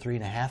got over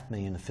 3.5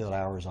 million field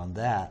hours on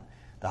that.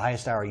 The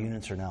highest hour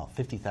units are now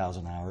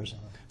 50,000 hours.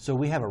 So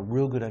we have a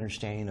real good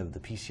understanding of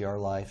the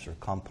PCR lives or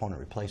component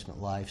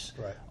replacement lives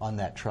on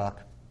that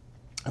truck.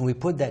 And we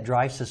put that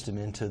drive system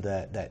into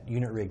that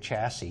Unit Rig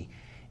chassis,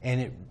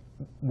 and it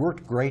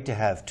worked great to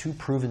have two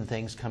proven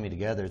things coming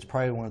together. It's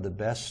probably one of the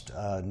best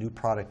new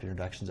product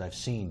introductions I've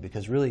seen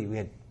because really we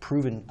had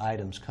proven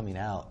items coming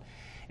out,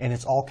 and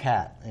it's all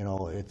Cat.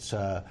 It's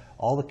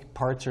all the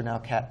parts are now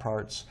Cat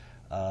parts.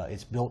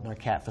 It's built in our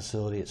Cat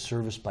facility. It's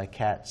serviced by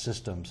Cat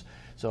systems.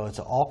 So it's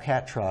an all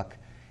Cat truck,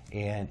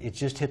 and it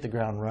just hit the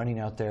ground running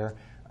out there.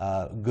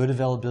 Good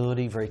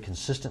availability, very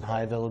consistent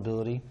high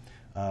availability.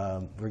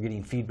 We're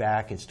getting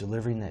feedback. It's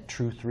delivering that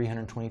true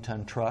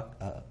 320-ton truck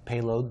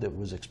payload that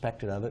was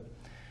expected of it.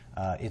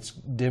 It's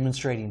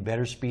demonstrating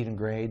better speed and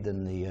grade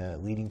than the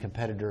leading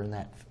competitor in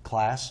that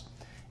class,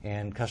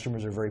 and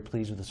customers are very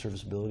pleased with the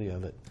serviceability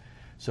of it.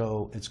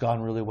 So it's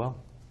gone really well.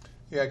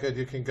 Yeah, good.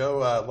 You can go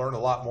learn a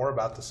lot more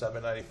about the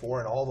 794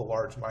 and all the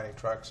large mining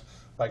trucks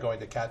by going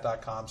to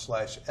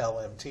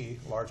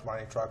cat.com/LMT, large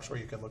mining trucks, where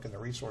you can look in the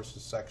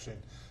resources section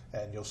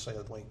and you'll see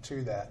a link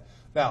to that.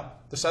 Now,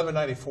 the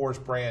 794 is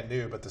brand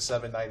new, but the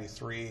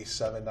 793,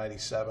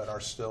 797 are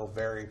still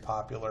very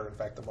popular. In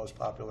fact, the most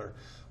popular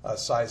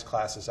size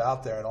classes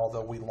out there. And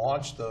although we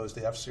launched those,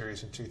 the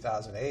F-Series, in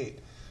 2008,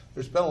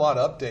 there's been a lot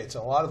of updates,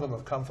 and a lot of them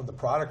have come from the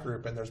product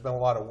group, and there's been a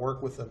lot of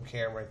work with them,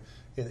 Cameron,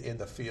 in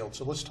the field.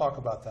 So let's talk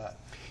about that.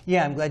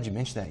 Yeah, I'm glad you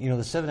mentioned that.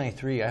 The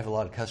 793, I have a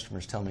lot of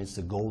customers tell me it's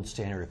the gold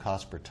standard of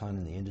cost per ton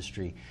in the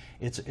industry.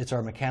 It's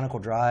our mechanical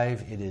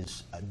drive. It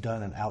has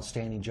done an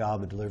outstanding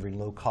job of delivering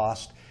low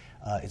cost.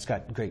 It's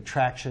got great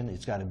traction.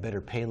 It's got a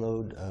better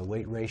payload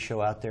weight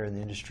ratio out there in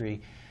the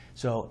industry.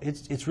 So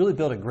it's really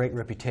built a great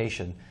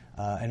reputation.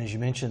 And as you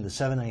mentioned, the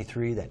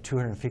 793, that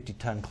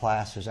 250-ton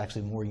class, there's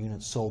actually more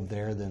units sold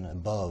there than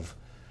above.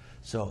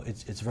 So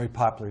it's a very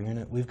popular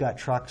unit. We've got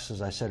trucks,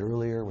 as I said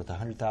earlier, with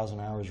 100,000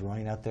 hours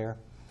running out there.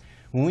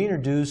 When we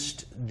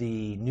introduced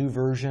the new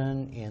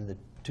version in the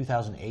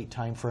 2008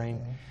 timeframe,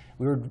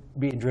 we were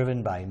being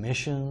driven by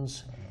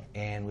emissions,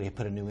 and we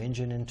put a new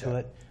engine into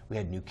it. We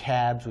had new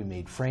cabs. We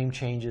made frame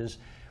changes.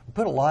 We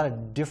put a lot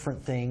of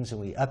different things, and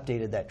we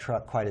updated that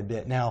truck quite a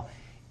bit. Now,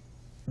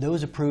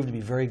 those have proved to be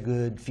very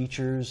good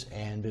features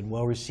and been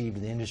well received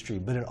in the industry,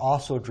 but it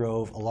also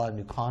drove a lot of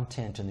new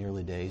content in the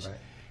early days. Right.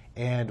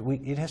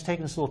 And it has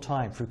taken us a little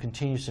time through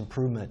continuous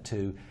improvement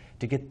to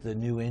get the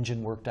new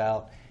engine worked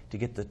out, to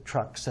get the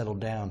truck settled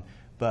down.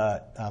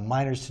 But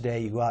miners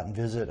today, you go out and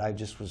visit. I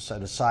just was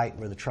at a site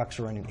where the trucks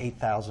are running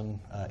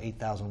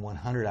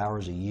 8,100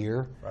 hours a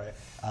year. Right.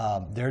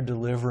 They're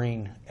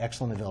delivering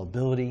excellent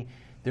availability.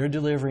 They're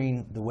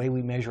delivering the way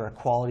we measure our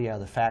quality out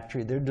of the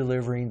factory. They're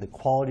delivering the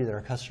quality that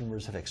our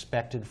customers have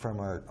expected from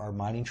our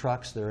mining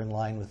trucks. They're in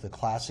line with the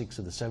classics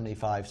of the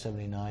 75,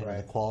 79, and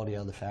the quality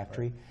out of the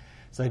factory. Right.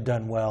 So they've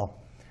done well.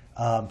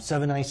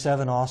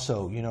 797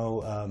 also, you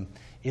know,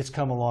 it's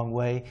come a long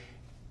way.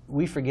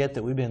 We forget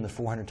that we've been in the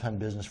 400-ton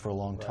business for a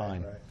long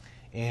time. Right.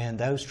 And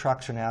those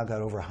trucks are now got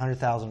over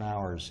 100,000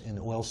 hours in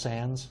the oil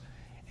sands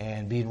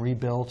and being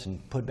rebuilt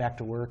and put back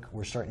to work.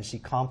 We're starting to see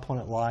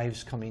component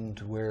lives coming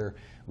to where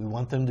we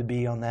want them to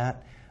be on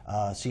that.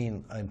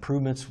 Seeing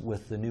improvements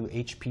with the new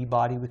HP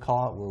body, we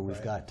call it, where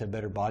we've got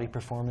better body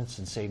performance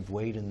and saved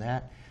weight in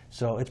that.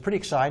 So it's pretty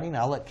exciting.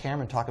 I'll let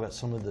Cameron talk about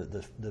some of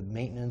the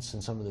maintenance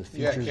and some of the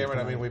features. Yeah, Cameron,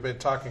 I mean, we've been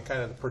talking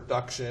kind of the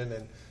production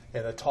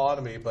and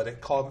autonomy, but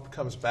it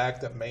comes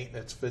back that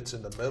maintenance fits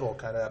in the middle,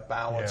 kind of that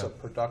balance of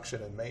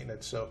production and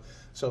maintenance.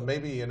 So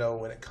maybe, you know,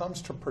 when it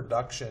comes to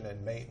production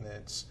and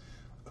maintenance,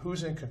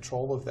 who's in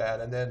control of that?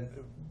 And then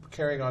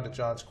carrying on to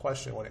John's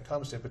question, when it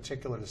comes in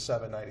particular to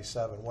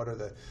 797, what are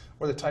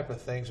the type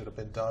of things that have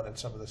been done and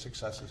some of the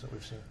successes that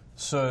we've seen?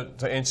 So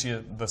to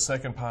answer the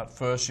second part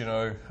first, you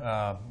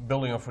know,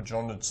 building off what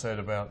John had said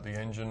about the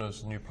engine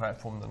as a new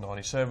platform, the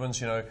 97s,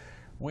 you know,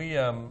 we,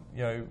 you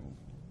know,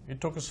 it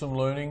took us some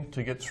learning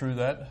to get through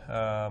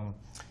that,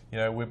 you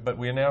know, but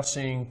we are now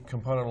seeing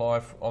component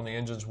life on the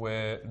engines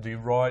where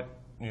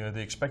the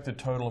expected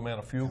total amount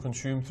of fuel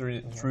consumed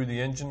through the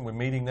engine, we're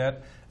meeting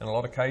that in a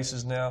lot of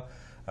cases now,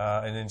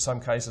 and in some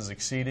cases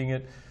exceeding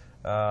it.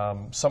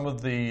 Some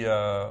of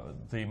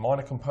the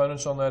minor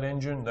components on that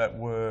engine that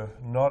were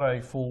not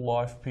a full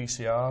life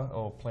PCR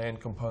or planned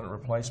component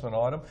replacement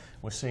item,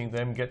 we're seeing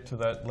them get to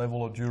that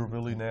level of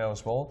durability now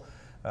as well.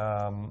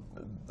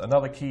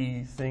 Another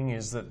key thing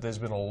is that there's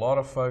been a lot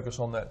of focus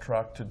on that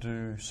truck to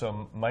do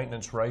some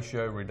maintenance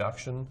ratio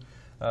reduction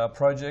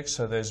projects.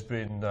 So there's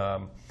been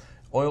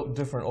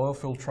different oil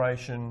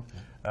filtration,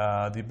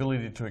 the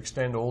ability to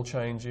extend oil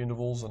change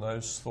intervals and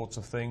those sorts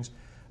of things.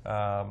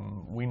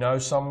 We know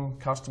some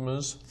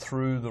customers,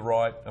 through the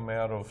right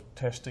amount of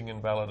testing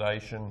and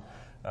validation,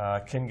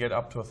 can get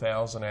up to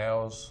 1,000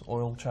 hours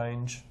oil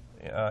change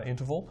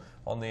interval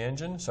on the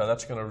engine, so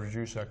that's going to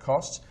reduce our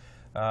costs.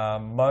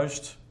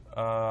 Most,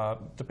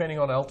 depending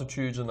on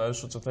altitudes and those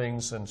sorts of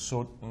things and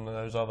soot and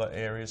those other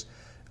areas,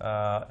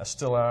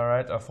 still are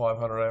at a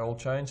 500-hour oil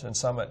change, and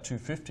some at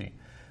 250.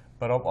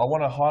 But I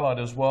want to highlight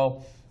as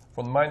well,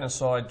 from the maintenance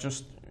side,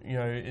 just, you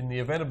know, in the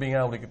event of being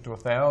able to get to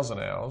 1,000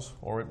 hours,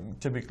 or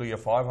typically a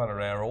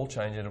 500-hour oil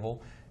change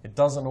interval, it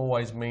doesn't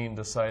always mean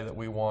to say that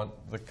we want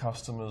the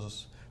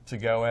customers to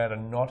go out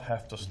and not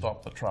have to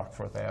stop the truck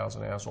for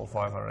 1,000 hours or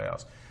 500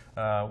 hours.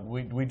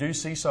 We do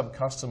see some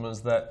customers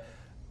that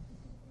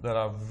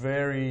are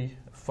very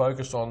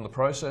focused on the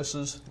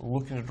processes,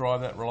 looking to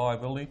drive that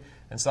reliability,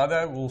 and so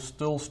they will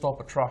still stop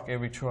a truck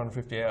every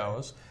 250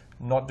 hours,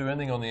 not do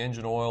anything on the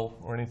engine oil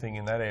or anything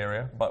in that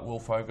area, but we'll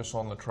focus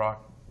on the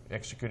truck,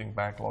 executing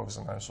backlogs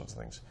and those sorts of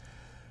things.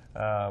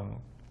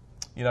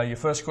 You know, your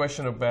first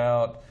question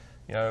about,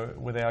 you know,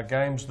 with our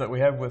games that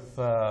we have with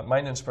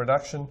maintenance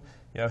production,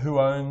 you know, who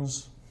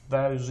owns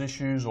those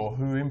issues or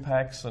who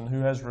impacts and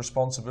who has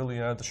responsibility,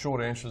 you know, the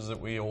short answer is that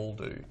we all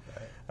do.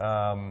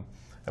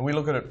 And we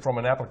look at it from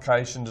an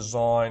application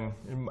design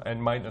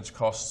and maintenance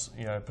costs,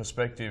 you know,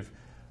 perspective.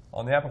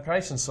 On the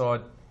application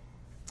side,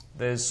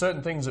 there's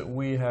certain things that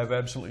we have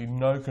absolutely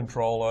no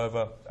control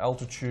over: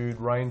 altitude,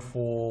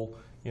 rainfall,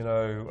 you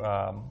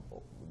know,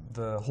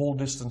 the haul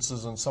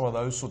distances and some of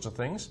those sorts of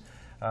things.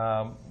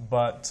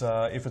 But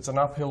if it's an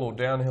uphill or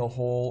downhill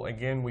haul,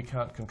 again, we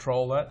can't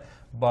control that.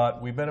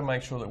 But we better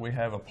make sure that we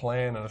have a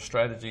plan and a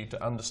strategy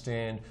to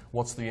understand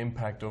what's the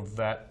impact of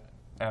that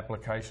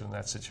application in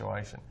that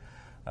situation.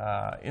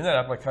 In that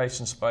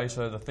application space,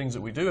 so the things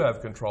that we do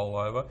have control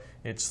over,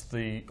 it's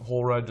the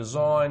haul road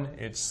design,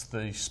 it's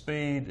the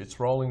speed, it's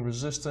rolling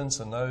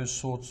resistance, and those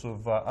sorts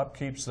of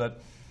upkeeps that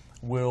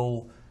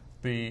will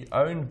be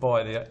owned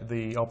by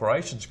the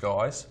operations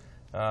guys,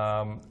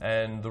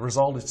 and the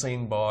result is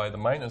seen by the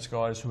maintenance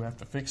guys who have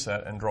to fix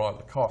that and drive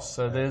the costs.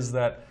 So there's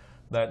that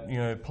you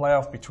know,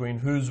 play-off between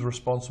who's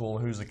responsible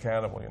and who's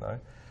accountable. You know,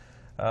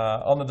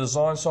 on the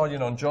design side, you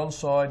know, on John's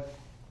side,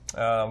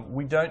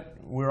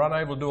 We're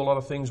unable to do a lot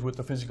of things with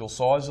the physical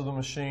size of the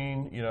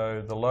machine. You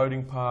know, the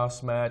loading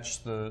paths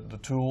match the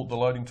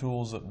loading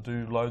tools that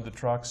do load the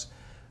trucks,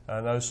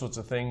 and those sorts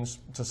of things.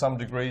 To some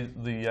degree,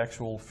 the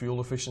actual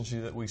fuel efficiency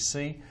that we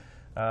see.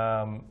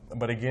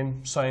 But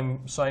again,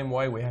 same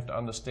way, we have to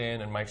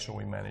understand and make sure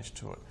we manage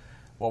to it.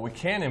 What we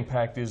can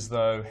impact is,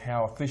 though,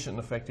 how efficient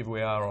and effective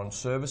we are on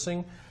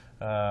servicing.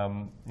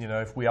 You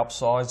know, if we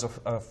upsize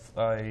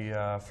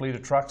a fleet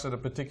of trucks at a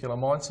particular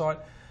mine site,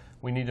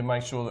 we need to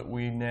make sure that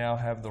we now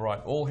have the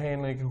right all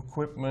handling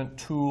equipment,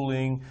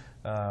 tooling,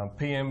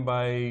 PM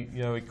bay,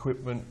 you know,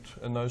 equipment,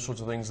 and those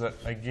sorts of things that,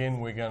 again,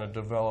 we're going to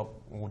develop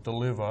or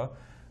deliver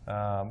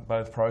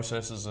both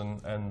processes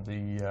and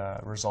the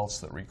results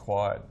that are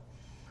required.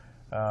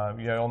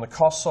 You know, on the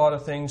cost side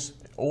of things,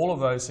 all of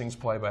those things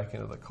play back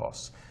into the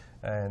costs,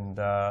 and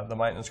the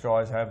maintenance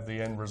guys have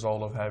the end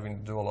result of having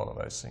to do a lot of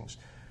those things.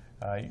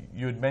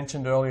 You had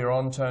mentioned earlier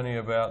on, Tony,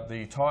 about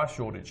the tyre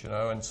shortage, you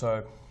know, and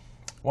so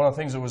one of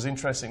the things that was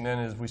interesting then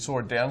is we saw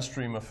a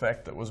downstream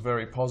effect that was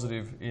very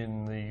positive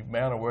in the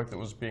amount of work that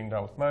was being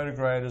done with motor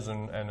graders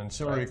and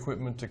ancillary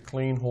equipment to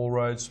clean haul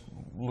roads,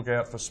 look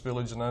out for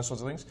spillage and those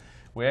sorts of things.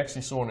 We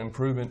actually saw an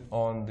improvement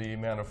on the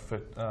amount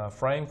of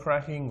frame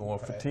cracking or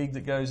fatigue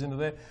that goes into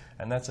there,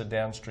 and that's a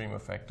downstream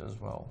effect as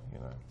well, you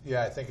know.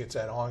 Yeah, I think it's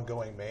that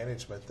ongoing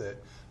management, that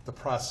the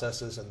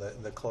processes and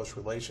the close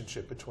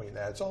relationship between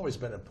that. It's always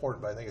been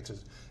important, but I think it's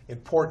as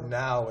important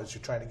now as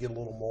you're trying to get a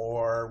little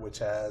more,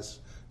 which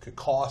could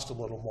cost a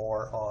little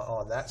more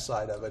on that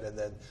side of it, and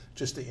then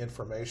just the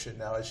information.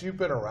 Now, as you've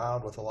been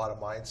around with a lot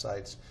of mine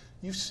sites,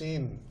 you've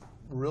seen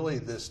really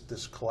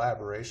this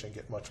collaboration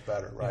get much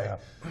better, right?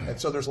 Yeah. And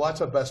so there's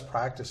lots of best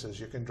practices.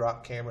 You can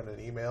drop Cameron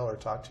an email or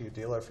talk to your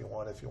dealer if you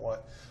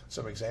want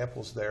some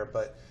examples there,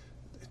 but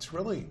it's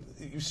really,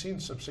 you've seen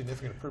some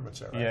significant improvements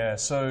there, right? Yeah,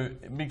 so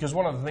because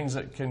one of the things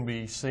that can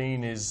be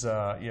seen is, you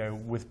know,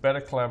 with better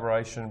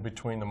collaboration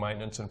between the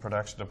maintenance and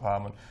production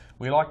department,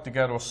 we like to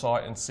go to a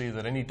site and see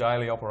that any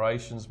daily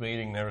operations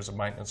meeting, there is a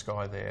maintenance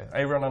guy there.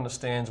 Everyone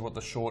understands what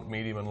the short,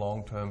 medium and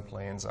long-term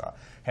plans are.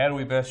 How do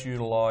we best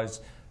utilise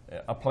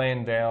a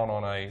plan down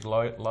on a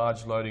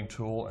large loading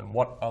tool, and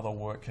what other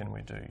work can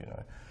we do, you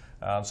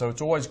know? So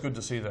it's always good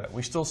to see that.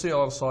 We still see a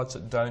lot of sites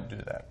that don't do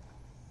that.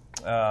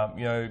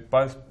 You know,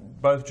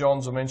 both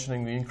Johns are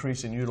mentioning the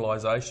increase in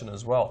utilisation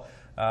as well,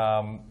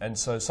 and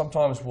so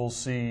sometimes we'll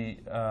see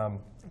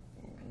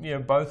you know,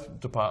 both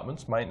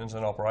departments, maintenance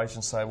and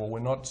operations, say, well, we're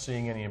not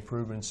seeing any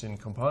improvements in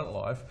component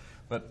life,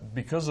 but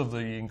because of the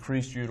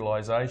increased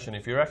utilisation,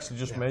 if you're actually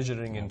just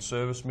measuring in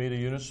service meter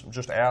units,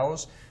 just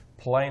hours,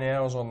 plain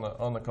hours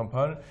on the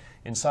component,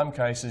 in some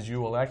cases you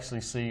will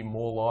actually see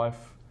more life.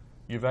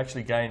 You've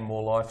actually gained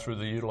more life through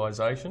the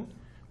utilisation,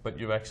 but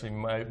you've actually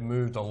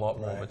moved a lot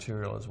more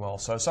material as well.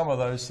 So some of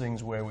those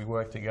things where we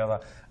work together,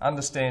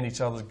 understand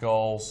each other's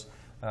goals,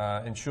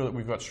 ensure that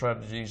we've got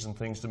strategies and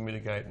things to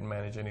mitigate and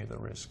manage any of the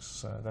risks.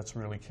 So that's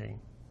really key.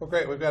 Well,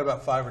 great. We've got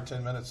about 5 or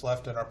 10 minutes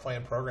left in our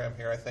planned program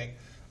here. I think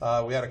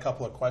we had a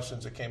couple of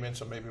questions that came in,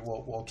 so maybe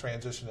we'll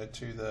transition it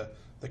to the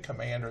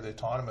command or the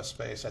autonomous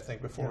space, I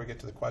think, before we get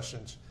to the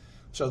questions.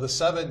 So the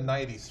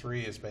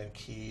 793 has been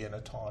key in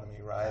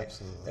autonomy, right?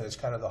 Absolutely. And it's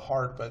kind of the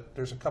heart, but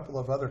there's a couple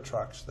of other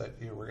trucks that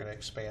you were going to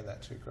expand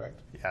that to, correct?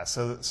 Yeah,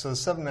 so the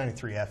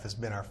 793F has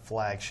been our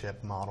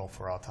flagship model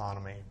for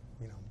autonomy,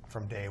 you know,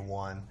 from day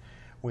one.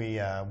 We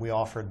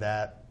offered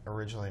that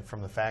originally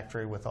from the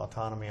factory with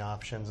autonomy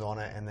options on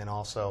it, and then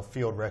also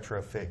field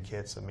retrofit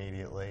kits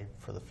immediately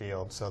for the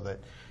field, so that,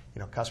 you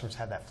know, customers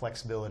had that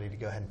flexibility to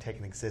go ahead and take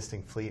an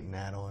existing fleet and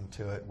add on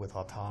to it with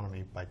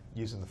autonomy by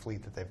using the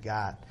fleet that they've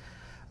got.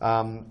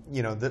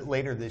 You know,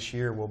 later this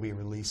year we'll be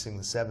releasing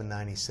the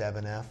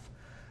 797F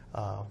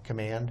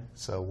command,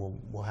 so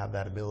we'll have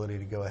that ability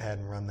to go ahead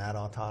and run that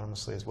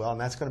autonomously as well,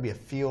 and that's going to be a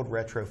field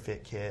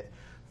retrofit kit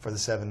for the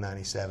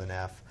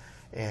 797F.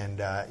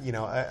 And you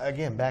know,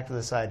 again, back to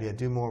this idea,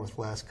 do more with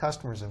less.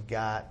 Customers have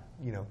got,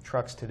 you know,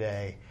 trucks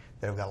today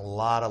that have got a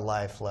lot of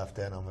life left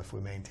in them if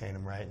we maintain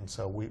them right, and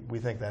so we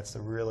think that's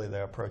really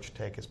the approach to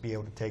take, is be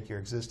able to take your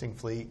existing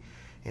fleet,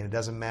 and it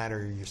doesn't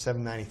matter your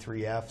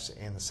 793Fs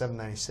and the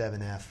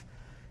 797F,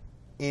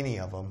 any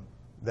of them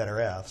that are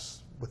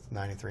Fs with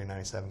 93 and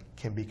 97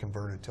 can be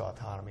converted to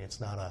autonomy. It's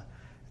not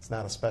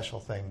a special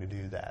thing to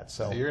do that.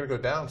 So you're going to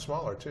go down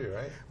smaller too,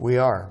 right? We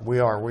are.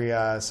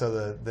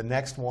 So the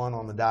next one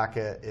on the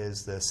docket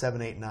is the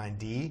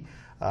 789D.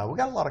 We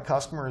got a lot of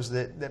customers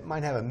that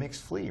might have a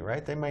mixed fleet,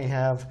 right? They may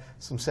have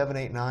some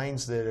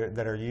 789s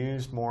that are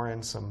used more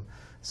in some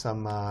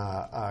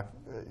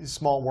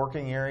small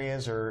working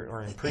areas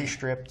or in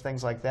pre-stripped,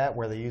 things like that,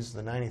 where they use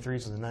the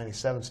 93s and the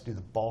 97s to do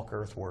the bulk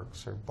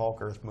earthworks or bulk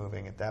earth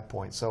moving at that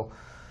point. So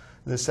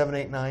the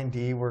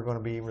 789D we're going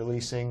to be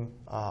releasing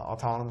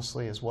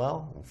autonomously as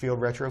well, field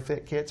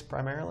retrofit kits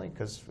primarily,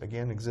 because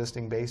again,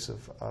 existing base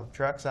of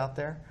trucks out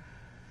there.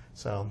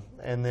 So,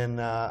 and then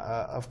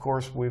of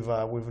course we've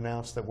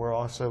announced that we're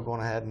also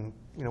going ahead and,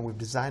 you know, we've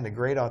designed a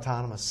great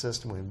autonomous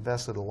system. We've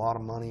invested a lot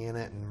of money in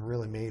it and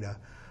really made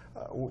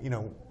you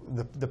know,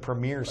 the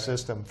premier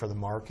system for the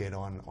market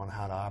on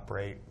how to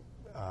operate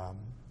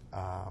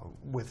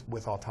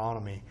with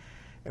autonomy.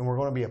 And we're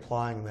going to be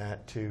applying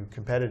that to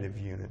competitive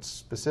units,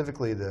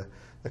 specifically the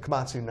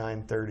Komatsu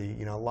 930.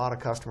 You know, a lot of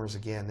customers,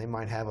 again, they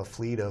might have a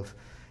fleet of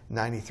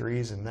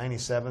 93s and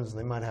 97s, and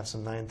they might have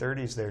some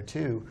 930s there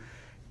too.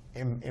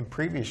 In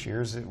previous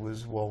years, it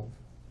was, well,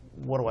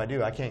 what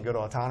do? I can't go to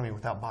autonomy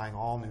without buying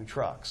all new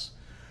trucks.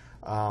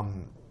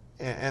 And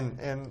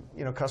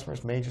you know,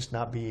 customers may just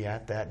not be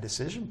at that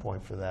decision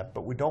point for that,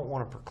 but we don't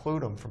want to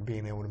preclude them from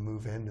being able to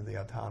move into the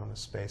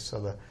autonomous space.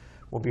 So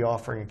we'll be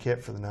offering a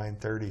kit for the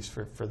 930s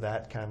for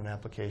that kind of an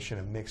application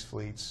of mixed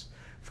fleets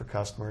for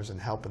customers and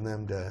helping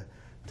them to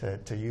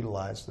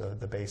utilize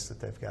the base that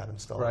they've got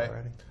installed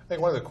already. I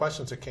think one of the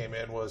questions that came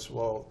in was,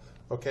 well,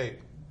 okay,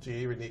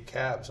 GE would need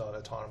cabs on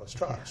autonomous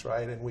trucks,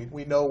 right? And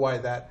we know why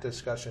that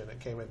discussion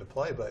came into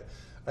play, but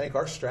I think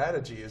our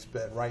strategy has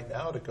been right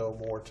now to go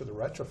more to the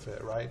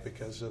retrofit, right?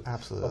 Because of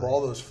all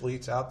those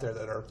fleets out there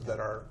that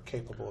are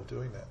capable of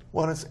doing that.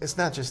 Well, it's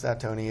not just that,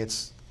 Tony.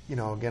 It's, you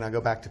know, again, I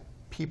go back to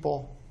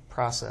people,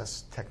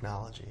 process,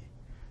 technology.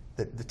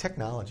 The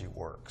technology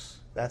works.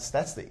 That's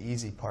the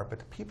easy part, but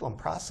the people and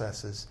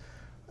processes,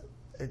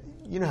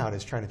 you know how it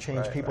is trying to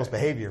change people's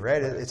behavior,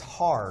 right? It's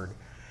hard.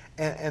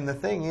 And the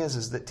thing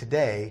is that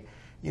today,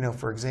 you know,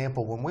 for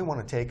example, when we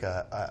want to take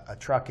a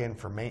truck in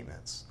for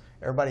maintenance,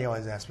 everybody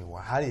always asks me,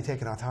 well, how do you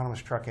take an autonomous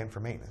truck in for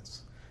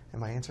maintenance?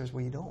 And my answer is,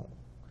 well, you don't.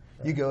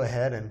 Right. You go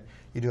ahead and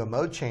you do a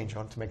mode change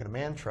on it to make it a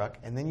man truck,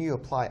 and then you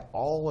apply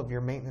all of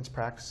your maintenance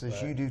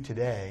practices you do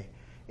today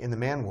in the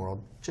man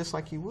world, just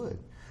like you would.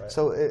 Right.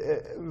 So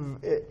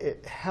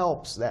it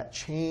helps that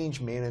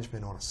change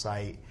management on a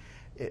site.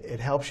 It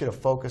helps you to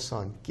focus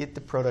on get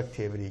the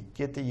productivity,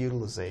 get the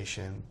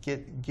utilization,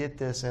 get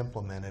this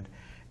implemented,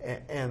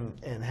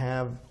 and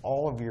have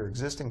all of your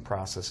existing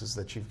processes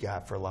that you've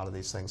got for a lot of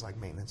these things like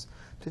maintenance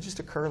to just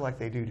occur like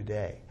they do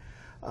today.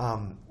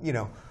 You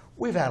know,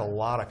 we've had a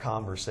lot of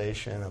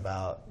conversation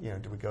about, you know,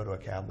 do we go to a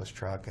cabless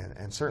truck,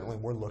 and certainly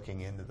we're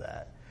looking into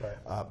that.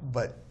 Right.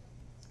 But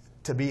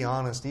to be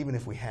honest, even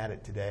if we had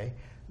it today,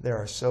 there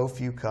are so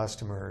few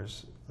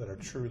customers that are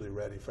truly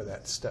ready for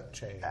that step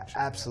change.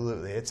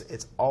 Absolutely.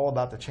 It's all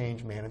about the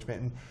change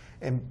management.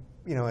 And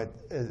you know,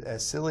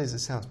 as silly as it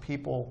sounds,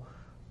 people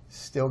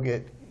still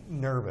get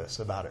nervous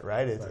about it,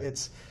 right?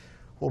 It's,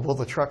 well, will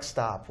the truck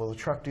stop? Will the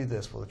truck do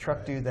this? Will the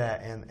truck do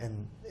that?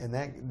 And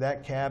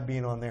that cab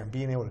being on there and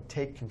being able to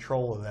take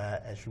control of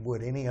that as you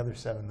would any other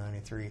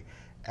 793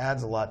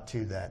 adds a lot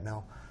to that.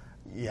 Now,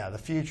 yeah, the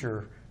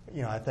future,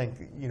 you know, I think,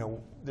 you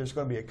know, there's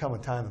going to come a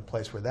time and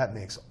place where that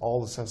makes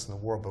all the sense in the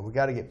world, but we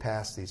got to get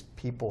past these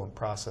people and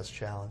process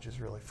challenges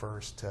really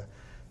first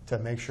to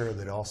make sure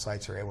that all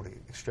sites are able to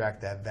extract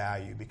that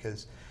value,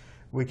 because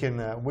we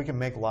can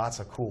make lots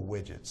of cool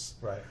widgets.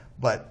 Right.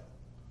 But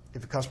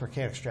if the customer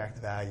can't extract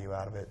the value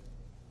out of it,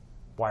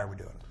 why are we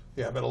doing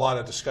it? Yeah, but a lot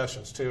of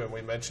discussions too, and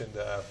we mentioned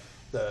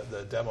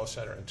the demo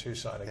center in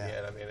Tucson again.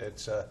 Yeah. I mean,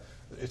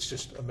 it's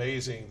just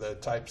amazing the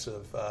types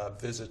of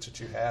visits that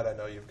you had. I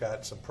know you've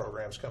got some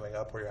programs coming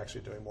up where you're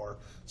actually doing more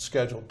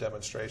scheduled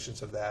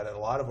demonstrations of that, and a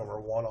lot of them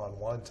are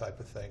one-on-one type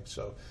of thing.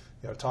 So,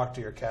 you know, talk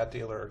to your CAT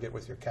dealer or get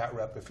with your CAT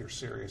rep if you're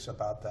serious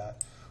about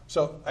that.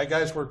 So,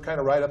 guys, we're kind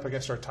of right up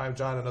against our time.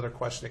 John, another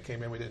question that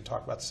came in, we didn't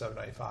talk about the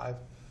 795.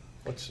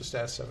 What's the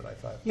status of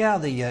 795?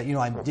 Yeah, you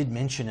know, I did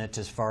mention it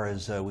as far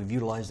as we've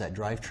utilized that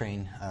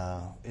drivetrain.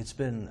 It's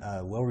been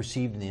well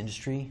received in the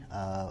industry.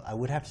 I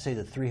would have to say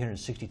the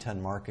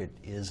 360-ton market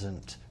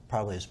isn't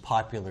probably as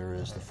popular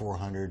as the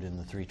 400 and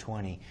the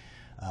 320,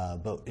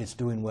 but it's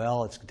doing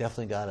well. It's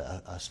definitely got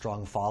a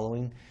strong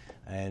following,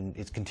 and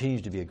it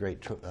continues to be a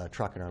great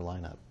truck in our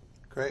lineup.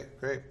 Great,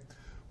 great.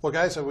 Well,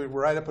 guys, we're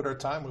right up at our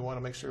time. We want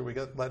to make sure we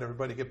let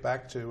everybody get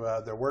back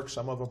to their work.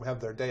 Some of them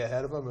have their day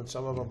ahead of them, and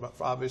some of them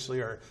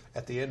obviously are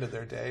at the end of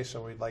their day,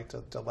 so we'd like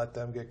to let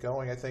them get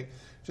going. I think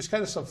just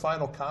kind of some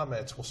final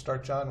comments. We'll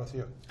start, John, with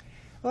you.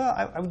 Well,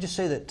 I would just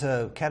say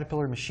that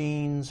Caterpillar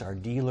machines, our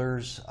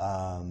dealers,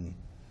 and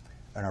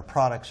our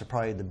products are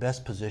probably the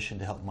best position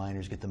to help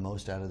miners get the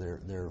most out of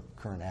their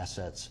current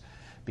assets,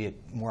 be it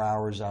more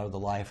hours out of the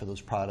life of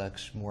those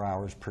products, more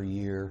hours per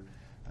year,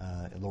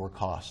 at lower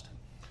cost.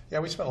 Yeah,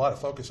 we spent a lot of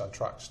focus on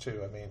trucks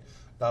too. I mean,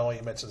 not only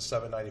you mentioned the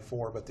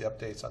 794, but the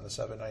updates on the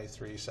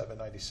 793,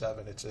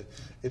 797.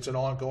 It's an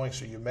ongoing.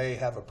 So you may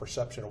have a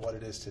perception of what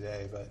it is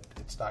today, but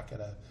it's not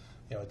going to.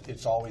 You know,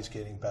 it's always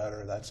getting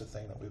better. That's the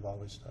thing that we've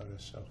always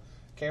noticed. So,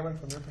 Cameron,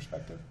 from your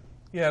perspective.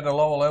 Yeah, at a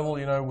lower level,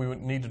 you know, we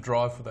would need to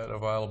drive for that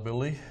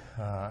availability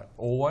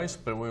always,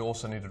 but we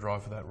also need to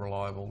drive for that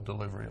reliable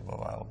delivery of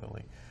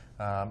availability.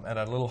 At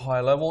a little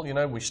higher level, you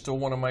know, we still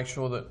want to make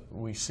sure that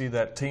we see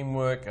that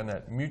teamwork and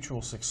that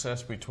mutual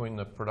success between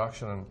the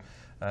production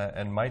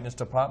and maintenance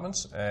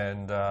departments,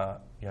 and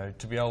you know,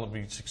 to be able to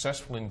be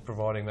successful in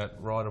providing that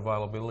right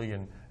availability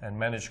and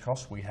manage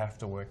costs, we have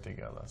to work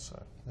together.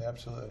 So yeah,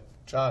 absolutely,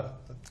 John.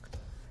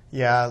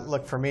 Yeah,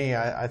 look, for me,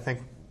 I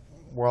think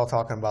we're all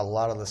talking about a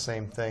lot of the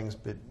same things,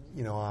 but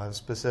you know,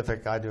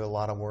 specific, I do a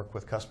lot of work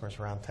with customers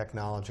around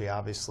technology,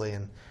 obviously,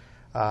 and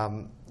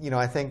you know,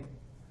 I think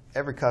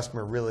every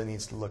customer really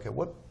needs to look at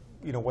what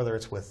whether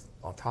it's with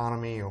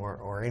autonomy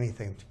or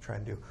anything to try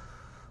and do,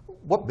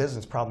 what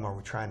business problem are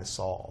we trying to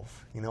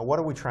solve? What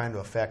are we trying to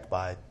affect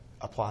by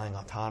applying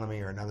autonomy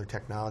or another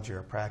technology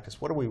or practice?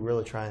 What are we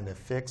really trying to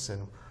fix,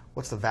 and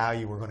what's the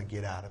value we're going to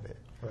get out of it?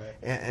 Right.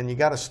 And you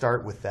got to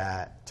start with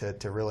that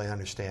to really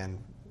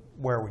understand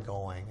where are we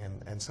going.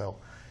 And so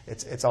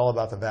it's all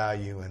about the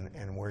value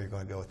and where you're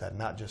going to go with that,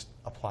 not just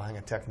applying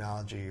a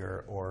technology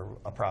or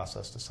a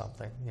process to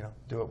something.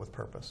 Do it with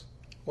purpose.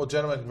 Well,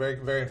 gentlemen, very,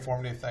 very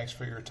informative. Thanks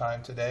for your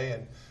time today.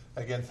 And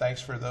again,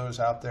 thanks for those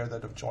out there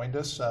that have joined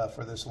us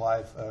for this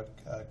live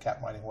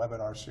Cat Mining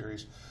webinar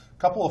series.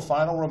 A couple of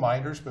final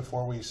reminders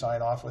before we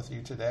sign off with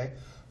you today.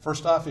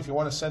 First off, if you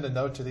want to send a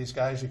note to these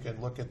guys, you can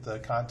look at the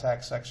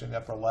contact section in the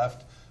upper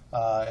left,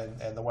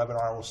 and the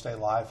webinar will stay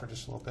live for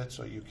just a little bit,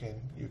 so you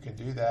can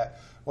do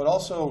that. But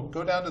also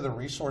go down to the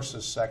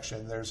resources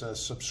section. There's a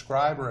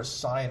subscribe or a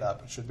sign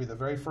up. It should be the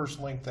very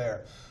first link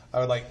there. I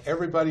would like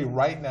everybody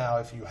right now,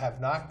 if you have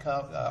not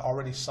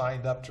already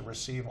signed up to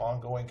receive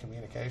ongoing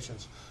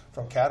communications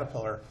from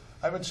Caterpillar,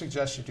 I would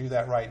suggest you do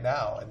that right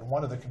now. And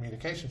one of the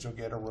communications you'll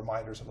get are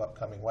reminders of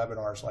upcoming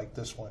webinars like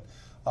this one.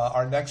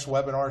 Our next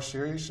webinar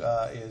series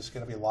is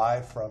going to be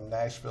live from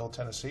Nashville,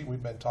 Tennessee.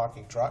 We've been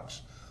talking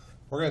trucks.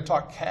 We're going to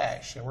talk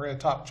cash, and we're going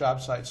to talk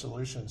job site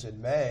solutions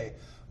in May,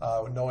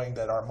 knowing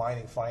that our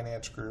mining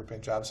finance group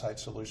and job site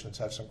solutions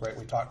have some great,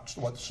 we talked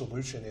what the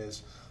solution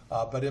is,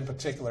 but in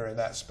particular in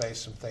that space,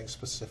 some things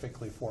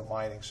specifically for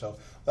mining. So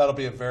that'll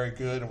be a very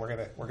good, and we're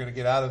going to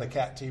get out of the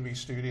Cat TV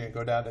studio and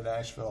go down to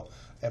Nashville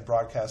and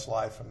broadcast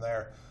live from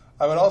there.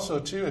 I would also,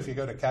 too, if you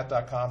go to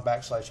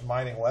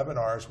cat.com/mining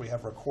webinars, we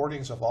have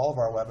recordings of all of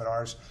our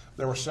webinars.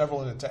 There were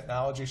several in the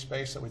technology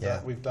space that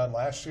we've done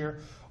last year.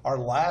 Our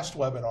last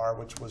webinar,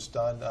 which was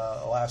done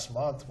last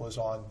month, was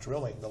on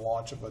drilling, the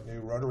launch of a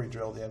new rotary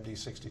drill, the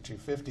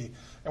MD6250,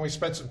 and we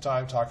spent some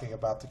time talking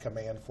about the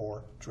command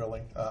for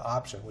drilling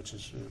option, which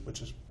is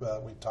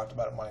we talked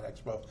about at Mine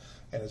Expo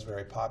and is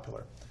very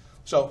popular.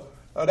 So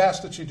I would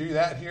ask that you do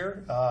that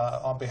here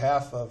on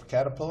behalf of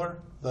Caterpillar,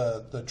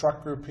 the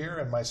truck group here,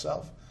 and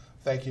myself.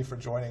 Thank you for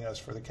joining us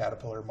for the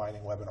Caterpillar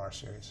Mining Webinar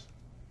Series.